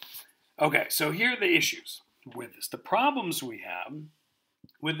post. Okay, so here are the issues with this. The problems we have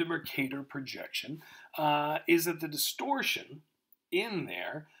with the Mercator projection is that the distortion in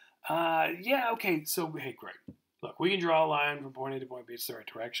there. Yeah, okay. So hey, great. Look, we can draw a line from point A to point B. It's the right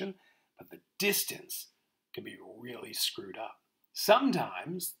direction, but the distance can be really screwed up.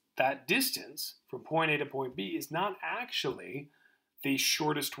 Sometimes that distance from point A to point B is not actually the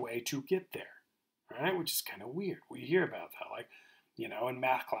shortest way to get there, right? Which is kind of weird. We hear about that, like, in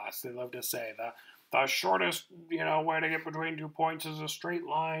math class, they love to say the shortest, way to get between 2 points is a straight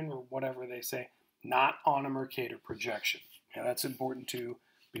line or whatever they say. Not on a Mercator projection. That's important to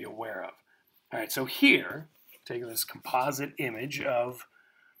be aware of. All right, so here, taking this composite image of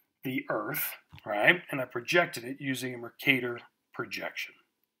the Earth, right, and I projected it using a Mercator projection.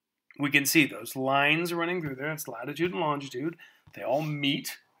 We can see those lines running through there. It's latitude and longitude. They all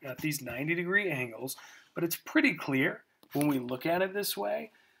meet at these 90-degree angles, but it's pretty clear when we look at it this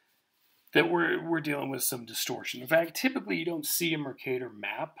way that we're dealing with some distortion. In fact, typically you don't see a Mercator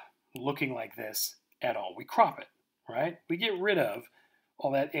map looking like this at all. We crop it, right? We get rid of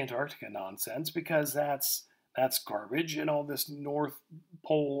all that Antarctica nonsense because that's garbage, and all this North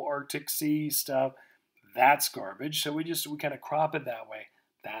Pole Arctic Sea stuff, that's garbage. So we kind of crop it that way.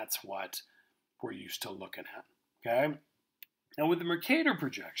 That's what we're used to looking at. Okay. Now with the Mercator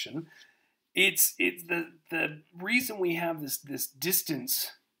projection, it's the reason we have this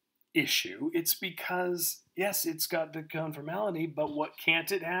distance issue. It's because yes, it's got the conformality, but what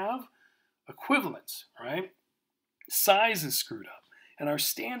can't it have? Equivalence, right? Size is screwed up, and our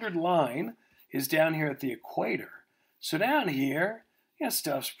standard line is down here at the equator. So down here, yeah,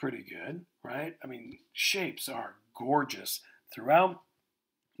 stuff's pretty good, right? Shapes are gorgeous throughout.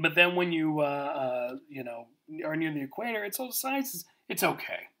 But then when you, are near the equator, it's all sizes. It's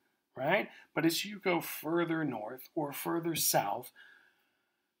okay, right? But as you go further north or further south,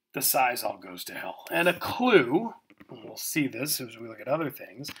 the size all goes to hell. And a clue, and we'll see this as we look at other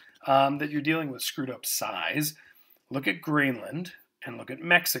things, that you're dealing with screwed up size. Look at Greenland and look at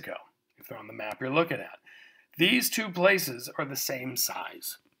Mexico, if they're on the map you're looking at. These two places are the same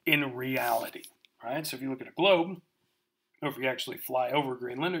size in reality, right? So if you look at a globe, or if you actually fly over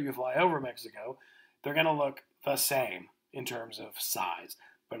Greenland or you fly over Mexico, they're going to look the same in terms of size.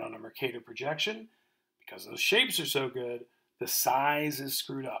 But on a Mercator projection, because those shapes are so good, The size is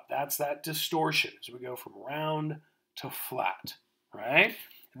screwed up. That's that distortion as we go from round to flat, right?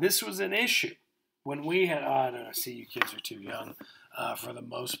 This was an issue when we had, I don't know, see, you kids are too young for the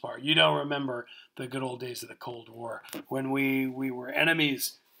most part. You don't remember the good old days of the Cold War when we were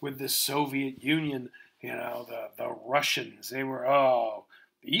enemies with the Soviet Union, the Russians. They were,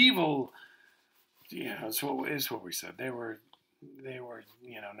 evil. Yeah, it's what we said. They were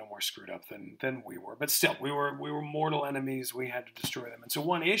no more screwed up than we were. But still, we were mortal enemies. We had to destroy them. And so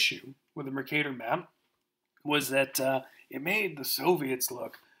one issue with the Mercator map was that it made the Soviets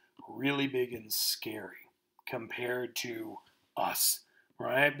look really big and scary compared to us,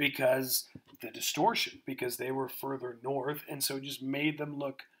 right? Because the distortion, because they were further north, and so it just made them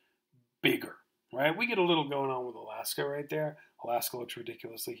look bigger, right? We get a little going on with Alaska right there. Alaska looks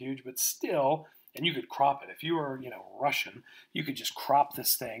ridiculously huge, but still, and you could crop it. If you were, Russian, you could just crop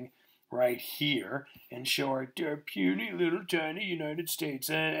this thing right here and show our puny little tiny United States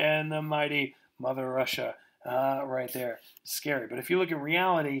and the mighty Mother Russia right there. Scary. But if you look at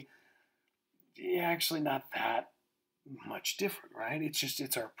reality, actually not that much different, right?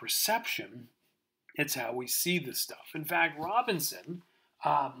 It's our perception. It's how we see this stuff. In fact, Robinson,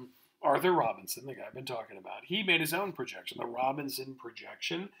 Arthur Robinson, the guy I've been talking about, he made his own projection, the Robinson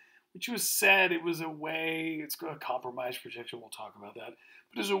projection, which was said it was a way, it's a compromise projection, we'll talk about that,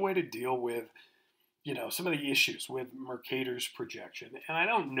 but it's a way to deal with, some of the issues with Mercator's projection. And I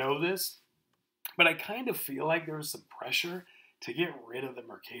don't know this, but I kind of feel like there was some pressure to get rid of the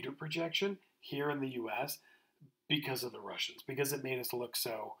Mercator projection here in the U.S. because of the Russians, because it made us look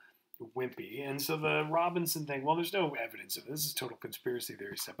so wimpy. And so the Robinson thing, well, there's no evidence of this. This is total conspiracy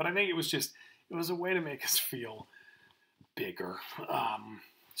theory stuff. But I think it was a way to make us feel bigger,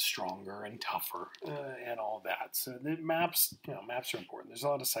 stronger, and tougher, and all that. So the maps are important. There's a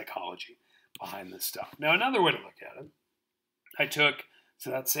lot of psychology behind this stuff. Now, another way to look at it, I took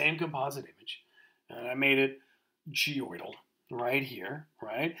that same composite image, and I made it geoidal right here,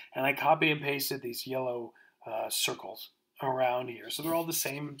 right? And I copy and pasted these yellow circles around here. So they're all the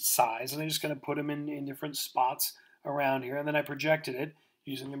same size, and I'm just going to put them in different spots around here. And then I projected it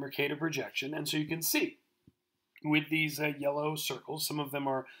using the Mercator projection. And so you can see with these yellow circles, some of them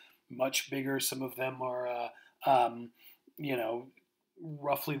are much bigger, some of them are,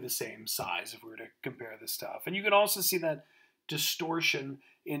 roughly the same size if we were to compare this stuff. And you can also see that distortion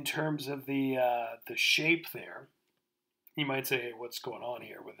in terms of the shape there. You might say, hey, what's going on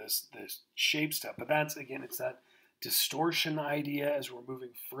here with this shape stuff? But that's, again, it's that distortion idea as we're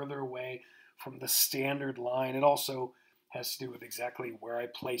moving further away from the standard line. It also has to do with exactly where I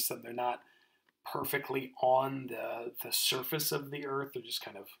place them. They're not perfectly on the surface of the Earth. They're just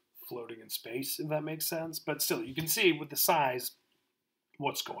kind of floating in space, if that makes sense. But still, you can see with the size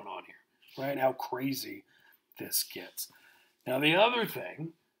what's going on here, right? How crazy this gets. Now, the other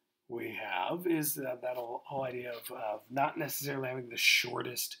thing we have is that whole idea of not necessarily having the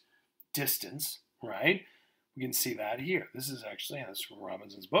shortest distance, right? We can see that here. This is from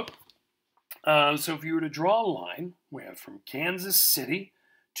Robinson's book. So if you were to draw a line, we have from Kansas City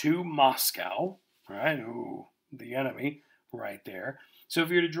to Moscow, right? Ooh, the enemy right there. So if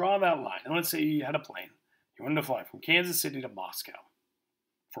you were to draw that line, and let's say you had a plane, you wanted to fly from Kansas City to Moscow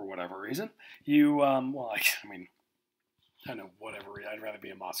for whatever reason, I know whatever, I'd rather be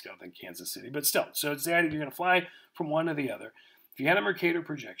in Moscow than Kansas City, but still, so it's the idea you're going to fly from one to the other. If you had a Mercator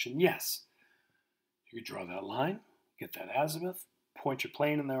projection, yes, you could draw that line, get that azimuth, point your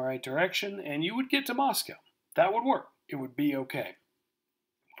plane in the right direction, and you would get to Moscow. That would work. It would be okay.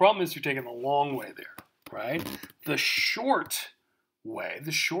 The problem is you're taking the long way there, right? The short way,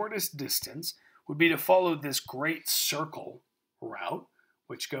 the shortest distance, would be to follow this great circle route,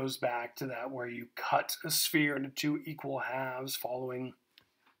 which goes back to that where you cut a sphere into two equal halves following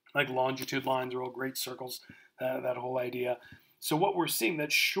like longitude lines are all great circles, that whole idea. So what we're seeing,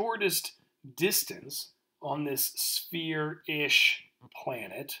 that shortest distance on this sphere-ish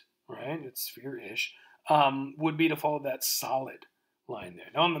planet, right? It's sphere-ish, would be to follow that solid line there.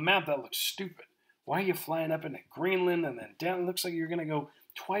 Now on the map, that looks stupid. Why are you flying up into Greenland and then down? It looks like you're going to go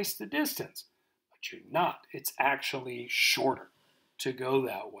twice the distance, but you're not. It's actually shorter to go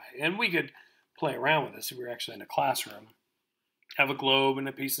that way. And we could play around with this if we were actually in a classroom. Have a globe and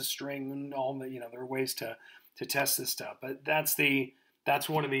a piece of string and all the, there are ways to test this stuff. But that's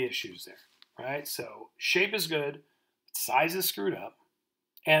one of the issues there, right? So shape is good, size is screwed up,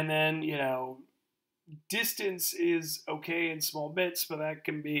 and then, distance is okay in small bits, but that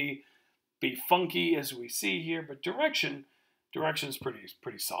can be funky as we see here. But direction is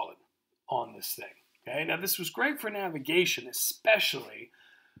pretty solid on this thing. Okay, now this was great for navigation, especially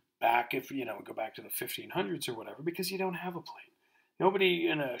back, if, go back to the 1500s or whatever, because you don't have a plane. Nobody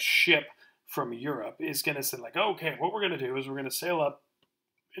in a ship from Europe is going to say like, okay, what we're going to do is we're going to sail up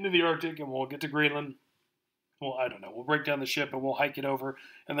into the Arctic and we'll get to Greenland. Well, I don't know. We'll break down the ship and we'll hike it over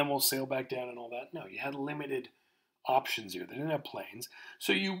and then we'll sail back down and all that. No, you had limited options here. They didn't have planes.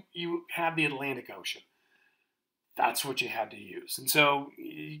 So you had the Atlantic Ocean. That's what you had to use. And so,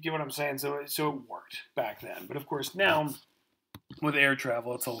 you get what I'm saying? So it worked back then. But of course, now with air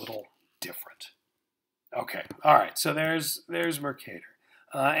travel, it's a little different. Okay. All right. So there's Mercator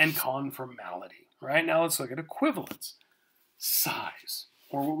and conformality. Right? Now let's look at equivalence. Size,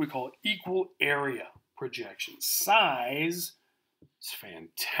 or what we call equal area projection. Size is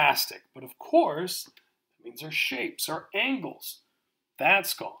fantastic. But of course, that means our shapes, our angles.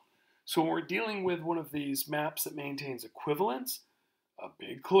 That's gone. So when we're dealing with one of these maps that maintains equivalence, a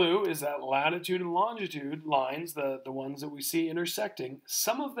big clue is that latitude and longitude lines, the ones that we see intersecting,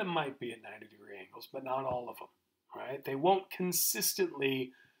 some of them might be at 90-degree angles, but not all of them, right? They won't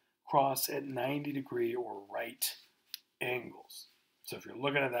consistently cross at 90-degree or right angles. So if you're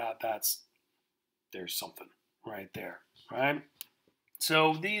looking at that, there's something right there, right?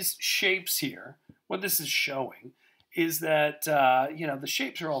 So these shapes here, what this is showing is that, the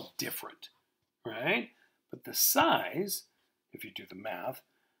shapes are all different, right? But the size, if you do the math,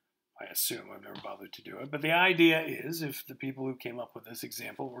 I assume I've never bothered to do it, but the idea is, if the people who came up with this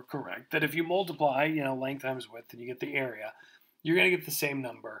example were correct, that if you multiply, length times width and you get the area, you're going to get the same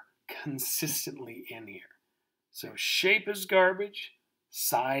number consistently in here. So shape is garbage,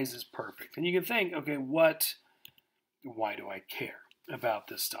 size is perfect. And you can think, okay, why do I care about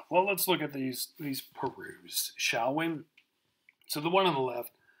this stuff? Well, let's look at these Perus, shall we? So the one on the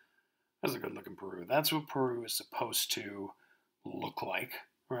left, that's a good looking Peru. That's what Peru is supposed to look like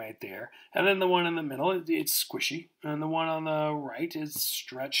right there. And then the one in the middle, it's squishy. And the one on the right is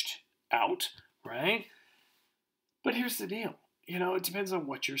stretched out, right? But here's the deal. It depends on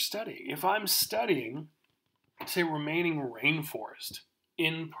what you're studying. If I'm studying, say, remaining rainforest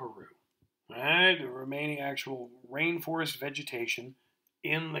in Peru, right? The remaining actual rainforest vegetation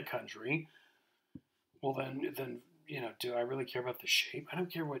in the country, well then, do I really care about the shape? I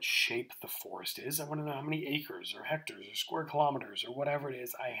don't care what shape the forest is. I want to know how many acres or hectares or square kilometers or whatever it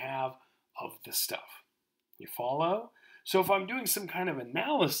is I have of the stuff. You follow? So if I'm doing some kind of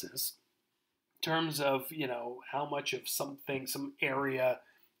analysis in terms of, how much of something, some area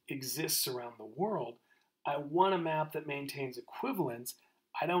exists around the world, I want a map that maintains equivalence.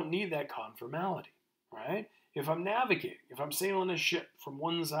 I don't need that conformality, right? If I'm navigating, if I'm sailing a ship from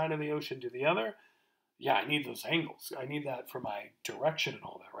one side of the ocean to the other, yeah, I need those angles. I need that for my direction and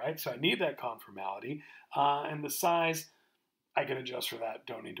all that, right? So I need that conformality. And the size, I can adjust for that.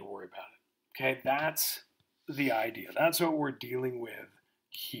 Don't need to worry about it. Okay, that's the idea. That's what we're dealing with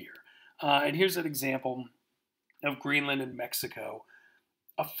here. And here's an example of Greenland and Mexico,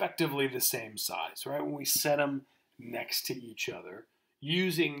 effectively the same size, right? When we set them next to each other,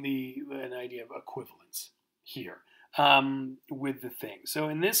 using an idea of equivalence here with the thing. So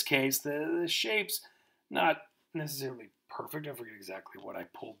in this case, the shape's not necessarily perfect. I forget exactly what I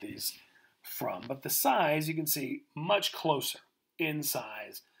pulled these from, but the size, you can see, much closer in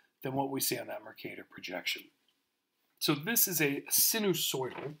size than what we see on that Mercator projection. So this is a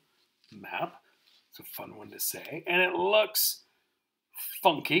sinusoidal map. It's a fun one to say, and it looks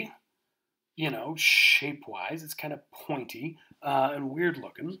funky, shape-wise. It's kind of pointy and weird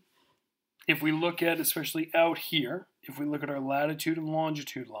looking. If we look at, especially out here, if we look at our latitude and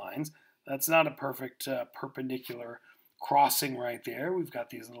longitude lines, that's not a perfect perpendicular crossing right there. We've got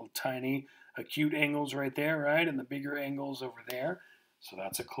these little tiny acute angles right there, right? And the bigger angles over there. So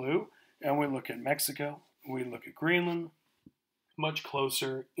that's a clue. And we look at Mexico. We look at Greenland. Much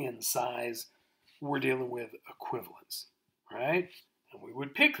closer in size. We're dealing with equivalence, right? And we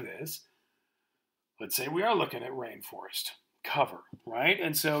would pick this. Let's say we are looking at rainforest cover, right?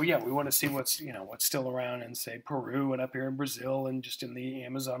 And so, yeah, we want to see what's still around in, say, Peru and up here in Brazil and just in the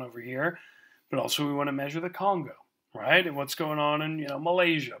Amazon over here. But also we want to measure the Congo, right? And what's going on in,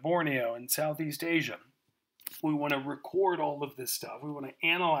 Malaysia, Borneo, and Southeast Asia. We want to record all of this stuff. We want to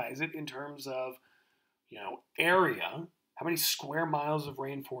analyze it in terms of, area. How many square miles of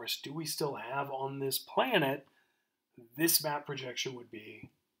rainforest do we still have on this planet? This map projection would be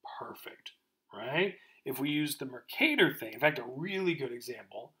perfect, right? If we use the Mercator thing, in fact, a really good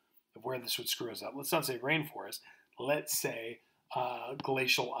example of where this would screw us up, let's not say rainforest, let's say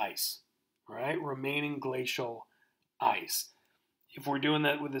glacial ice, right? Remaining glacial ice. If we're doing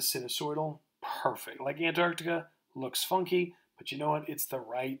that with a sinusoidal, perfect. Like Antarctica, looks funky, but you know what? It's the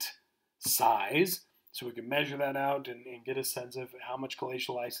right size. so we can measure that out and get a sense of how much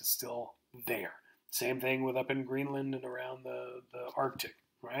glacial ice is still there. Same thing with up in Greenland and around the Arctic,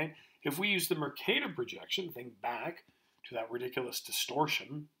 right? If we use the Mercator projection, think back to that ridiculous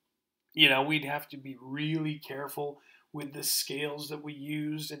distortion, we'd have to be really careful with the scales that we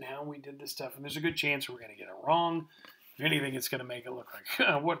used and how we did this stuff. And there's a good chance we're going to get it wrong. If anything, it's going to make it look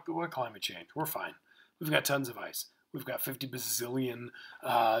like, what climate change? We're fine. We've got tons of ice. We've got 50 bazillion,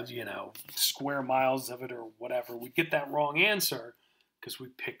 square miles of it or whatever. We get that wrong answer because we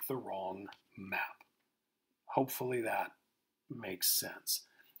picked the wrong map. Hopefully that makes sense.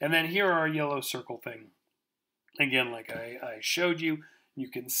 And then here our yellow circle thing. Again, like I showed you, you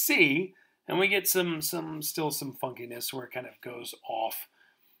can see, and we get still some funkiness where it kind of goes off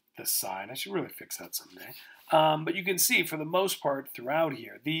the side. I should really fix that someday. But you can see for the most part throughout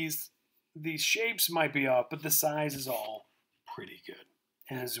here, these shapes might be off, but the size is all pretty good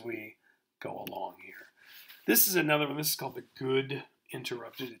as we go along here. This is another one. This is called the good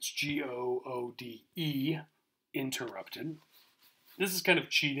interrupted. It's GOODE interrupted. This is kind of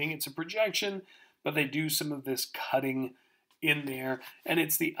cheating. It's a projection, but they do some of this cutting in there. And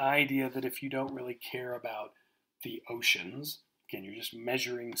it's the idea that if you don't really care about the oceans, again, you're just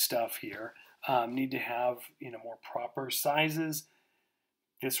measuring stuff here, need to have more proper sizes.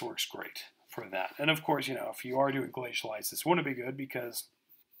 This works great for that. And of course, if you are doing glacial ice, this wouldn't be good because,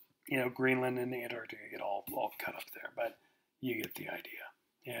 Greenland and Antarctica get all cut up there. But you get the idea.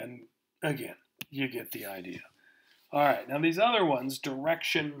 And again, you get the idea. All right, now these other ones,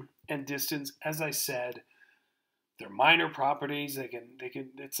 direction and distance, as I said, they're minor properties. They can.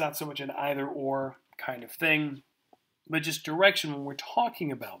 It's not so much an either or kind of thing, but just direction. When we're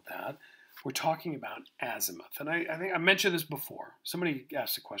talking about that, we're talking about azimuth. And I think I mentioned this before. Somebody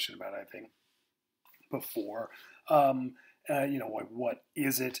asked a question about it, I think, before. What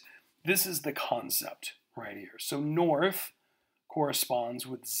is it? This is the concept right here. So north corresponds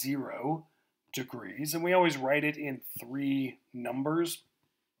with 0 degrees, and we always write it in 3 numbers.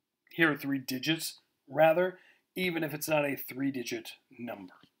 Here are 3 digits, rather, even if it's not a 3-digit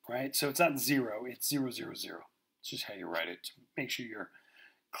number, right? So it's not 0, it's 000. It's just how you write it to make sure you're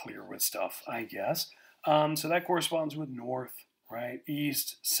clear with stuff, I guess. So that corresponds with north, right?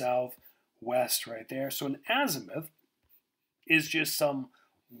 East, south, west, right there. So an azimuth is just some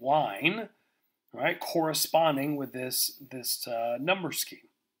line, right, corresponding with this number scheme,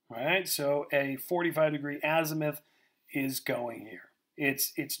 right? So a 45-degree azimuth is going here.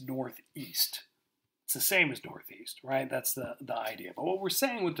 It's northeast. It's the same as northeast, right? That's the idea. But what we're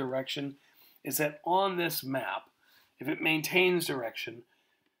saying with direction is that on this map, if it maintains direction,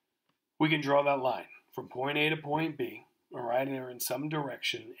 we can draw that line from point A to point B, all right, and they're in some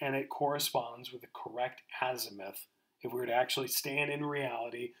direction, and it corresponds with the correct azimuth if we were to actually stand in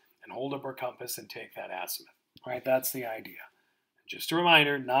reality and hold up our compass and take that azimuth, right? That's the idea. Just a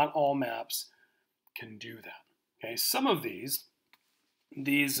reminder, not all maps can do that, okay? Some of these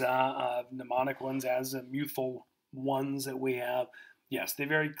mnemonic ones, azimuthal ones that we have, yes, they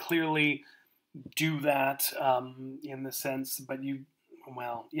very clearly do that in the sense, but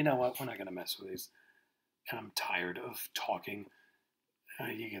well, you know what? We're not going to mess with these. And I'm tired of talking.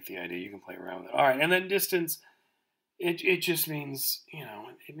 You get the idea. You can play around with it. All right, and then distance. It just means,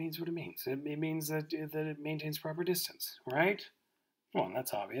 it means what it means. It means that it maintains proper distance, right? Well,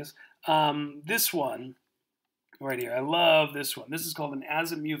 that's obvious. This one right here, I love this one. This is called an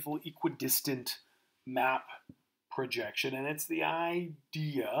azimuthal equidistant map projection, and it's the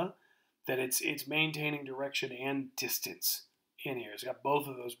idea that it's maintaining direction and distance in here. It's got both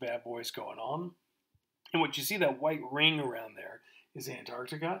of those bad boys going on. And what you see, that white ring around there, is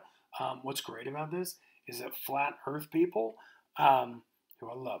Antarctica. What's great about this is that flat Earth people, who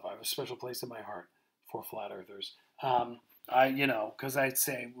I love, I have a special place in my heart for flat Earthers. Because I'd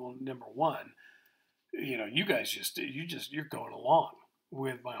say, well, number one, you guys you're going along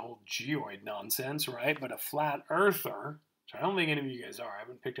with my whole geoid nonsense, right? But a flat Earther, which I don't think any of you guys are, I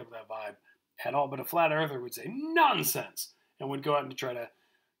haven't picked up that vibe at all, but a flat Earther would say nonsense and would go out and try to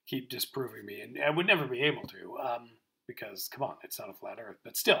keep disproving me, and I would never be able to, because come on, it's not a flat Earth.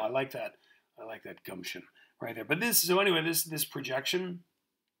 But still, I like that gumption right there. But this projection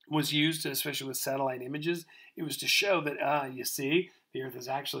was used, especially with satellite images. It was to show that you see, the Earth is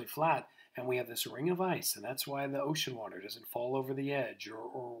actually flat, and we have this ring of ice, and that's why the ocean water doesn't fall over the edge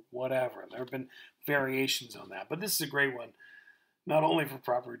or whatever. There have been variations on that, but this is a great one, not only for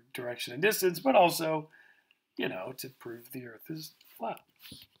proper direction and distance, but also, to prove the Earth is flat.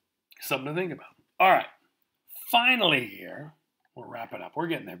 Something to think about. All right. Finally here, we'll wrap it up. We're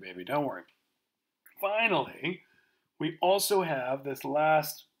getting there, baby. Don't worry. Finally, we also have this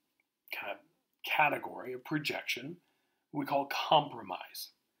last kind of category of projection we call compromise.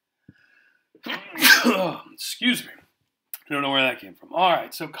 Excuse me. I don't know where that came from. All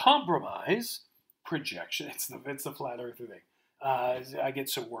right, so compromise projection. It's the flat earther thing. I get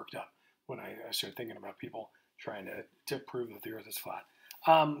so worked up when I start thinking about people trying to prove that the earth is flat.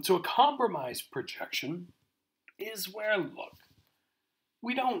 So a compromise projection is where, look,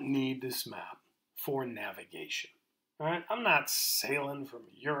 we don't need this map for navigation. All right? I'm not sailing from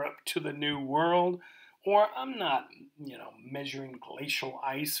Europe to the New World, or I'm not, measuring glacial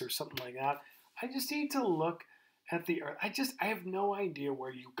ice or something like that. I just need to look at the earth. I have no idea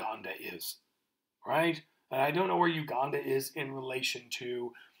where Uganda is, right? And I don't know where Uganda is in relation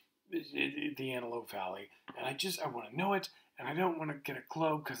to the Antelope Valley. And I want to know it, and I don't want to get a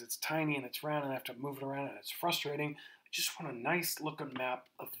globe because it's tiny and it's round and I have to move it around and it's frustrating. I just want a nice looking map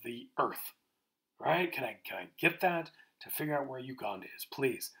of the earth, right? Can I get that to figure out where Uganda is,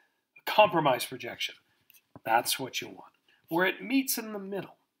 please? A compromise projection. That's what you want. Where it meets in the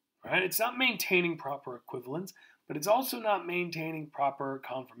middle, right? It's not maintaining proper equivalence, but it's also not maintaining proper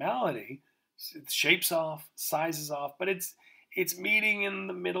conformality. It shapes off, sizes off, but it's meeting in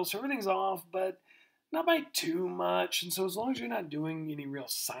the middle, so everything's off, but not by too much. And so as long as you're not doing any real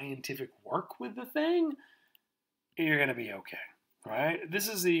scientific work with the thing, you're going to be okay, right? This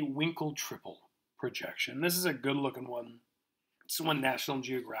is the Winkle triple projection. This is a good looking one. It's the one National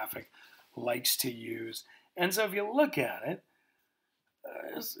Geographic likes to use. And so if you look at it,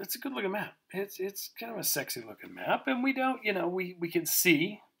 it's a good looking map. It's kind of a sexy looking map. And we don't, we can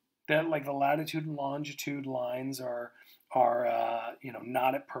see that like the latitude and longitude lines are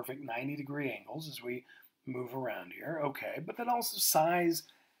not at perfect 90-degree angles as we move around here. Okay, but then also size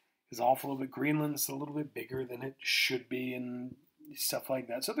is off a little bit. Greenland's a little bit bigger than it should be and stuff like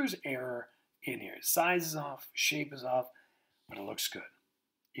that. So there's error in here. Size is off, shape is off, but it looks good.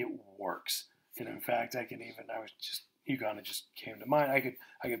 It works. And in fact, Uganda just came to mind. I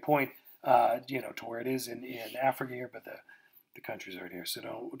could point, to where it is in Africa here, but the countries aren't here,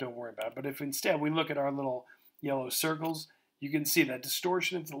 so don't worry about it. But if instead we look at our little yellow circles, you can see that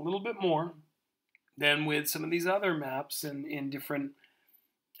distortion is a little bit more than with some of these other maps in different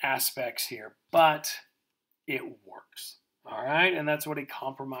aspects here, but it works. All right, and that's what a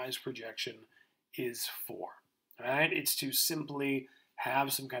compromise projection is for. All right, it's to simply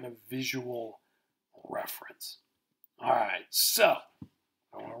have some kind of visual reference. All right, so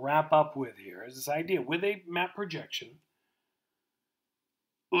I want to wrap up with here is this idea with a map projection.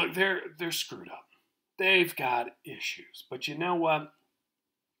 Look, they're screwed up. They've got issues, but you know what?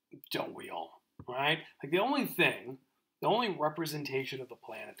 Don't we all? Right? Like the only representation of the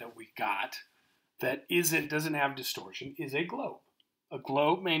planet that we got that doesn't have distortion is a globe. A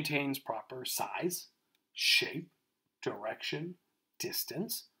globe maintains proper size, shape, direction,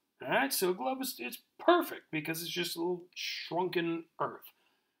 distance. All right, so a globe it's perfect because it's just a little shrunken Earth.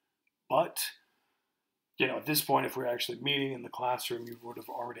 But at this point, if we're actually meeting in the classroom,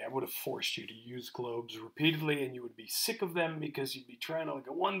 I would have forced you to use globes repeatedly, and you would be sick of them because you'd be trying to look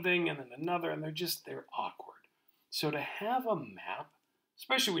at one thing and then another, and they're awkward. So to have a map,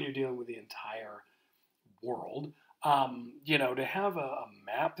 especially when you're dealing with the entire world, to have a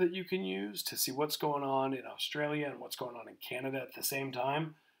map that you can use to see what's going on in Australia and what's going on in Canada at the same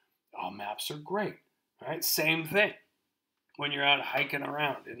time, maps are great. Right? Same thing. When you're out hiking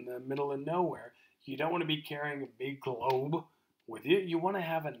around in the middle of nowhere, you don't want to be carrying a big globe with you. You want to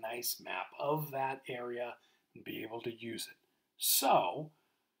have a nice map of that area and be able to use it. So,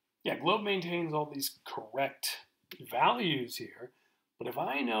 globe maintains all these correct values here, but if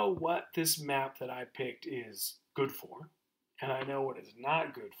I know what this map that I picked is good for, and I know what it's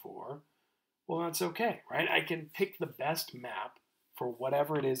not good for, well, that's okay, right? I can pick the best map for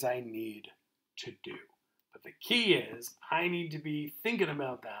whatever it is I need to do. But the key is I need to be thinking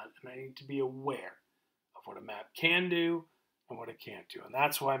about that, and I need to be aware of what a map can do and what it can't do. And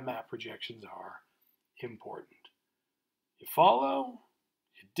that's why map projections are important. You follow?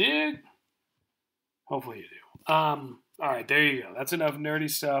 You dig? Hopefully you do. All right, there you go. That's enough nerdy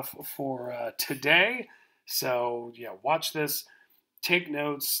stuff for today. So, watch this. Take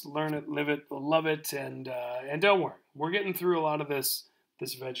notes, learn it, live it, love it, and don't worry. We're getting through a lot of this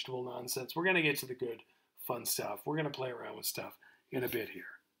vegetable nonsense. We're going to get to the good, fun stuff. We're going to play around with stuff in a bit here.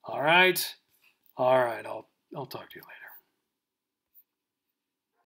 All right? All right, I'll talk to you later.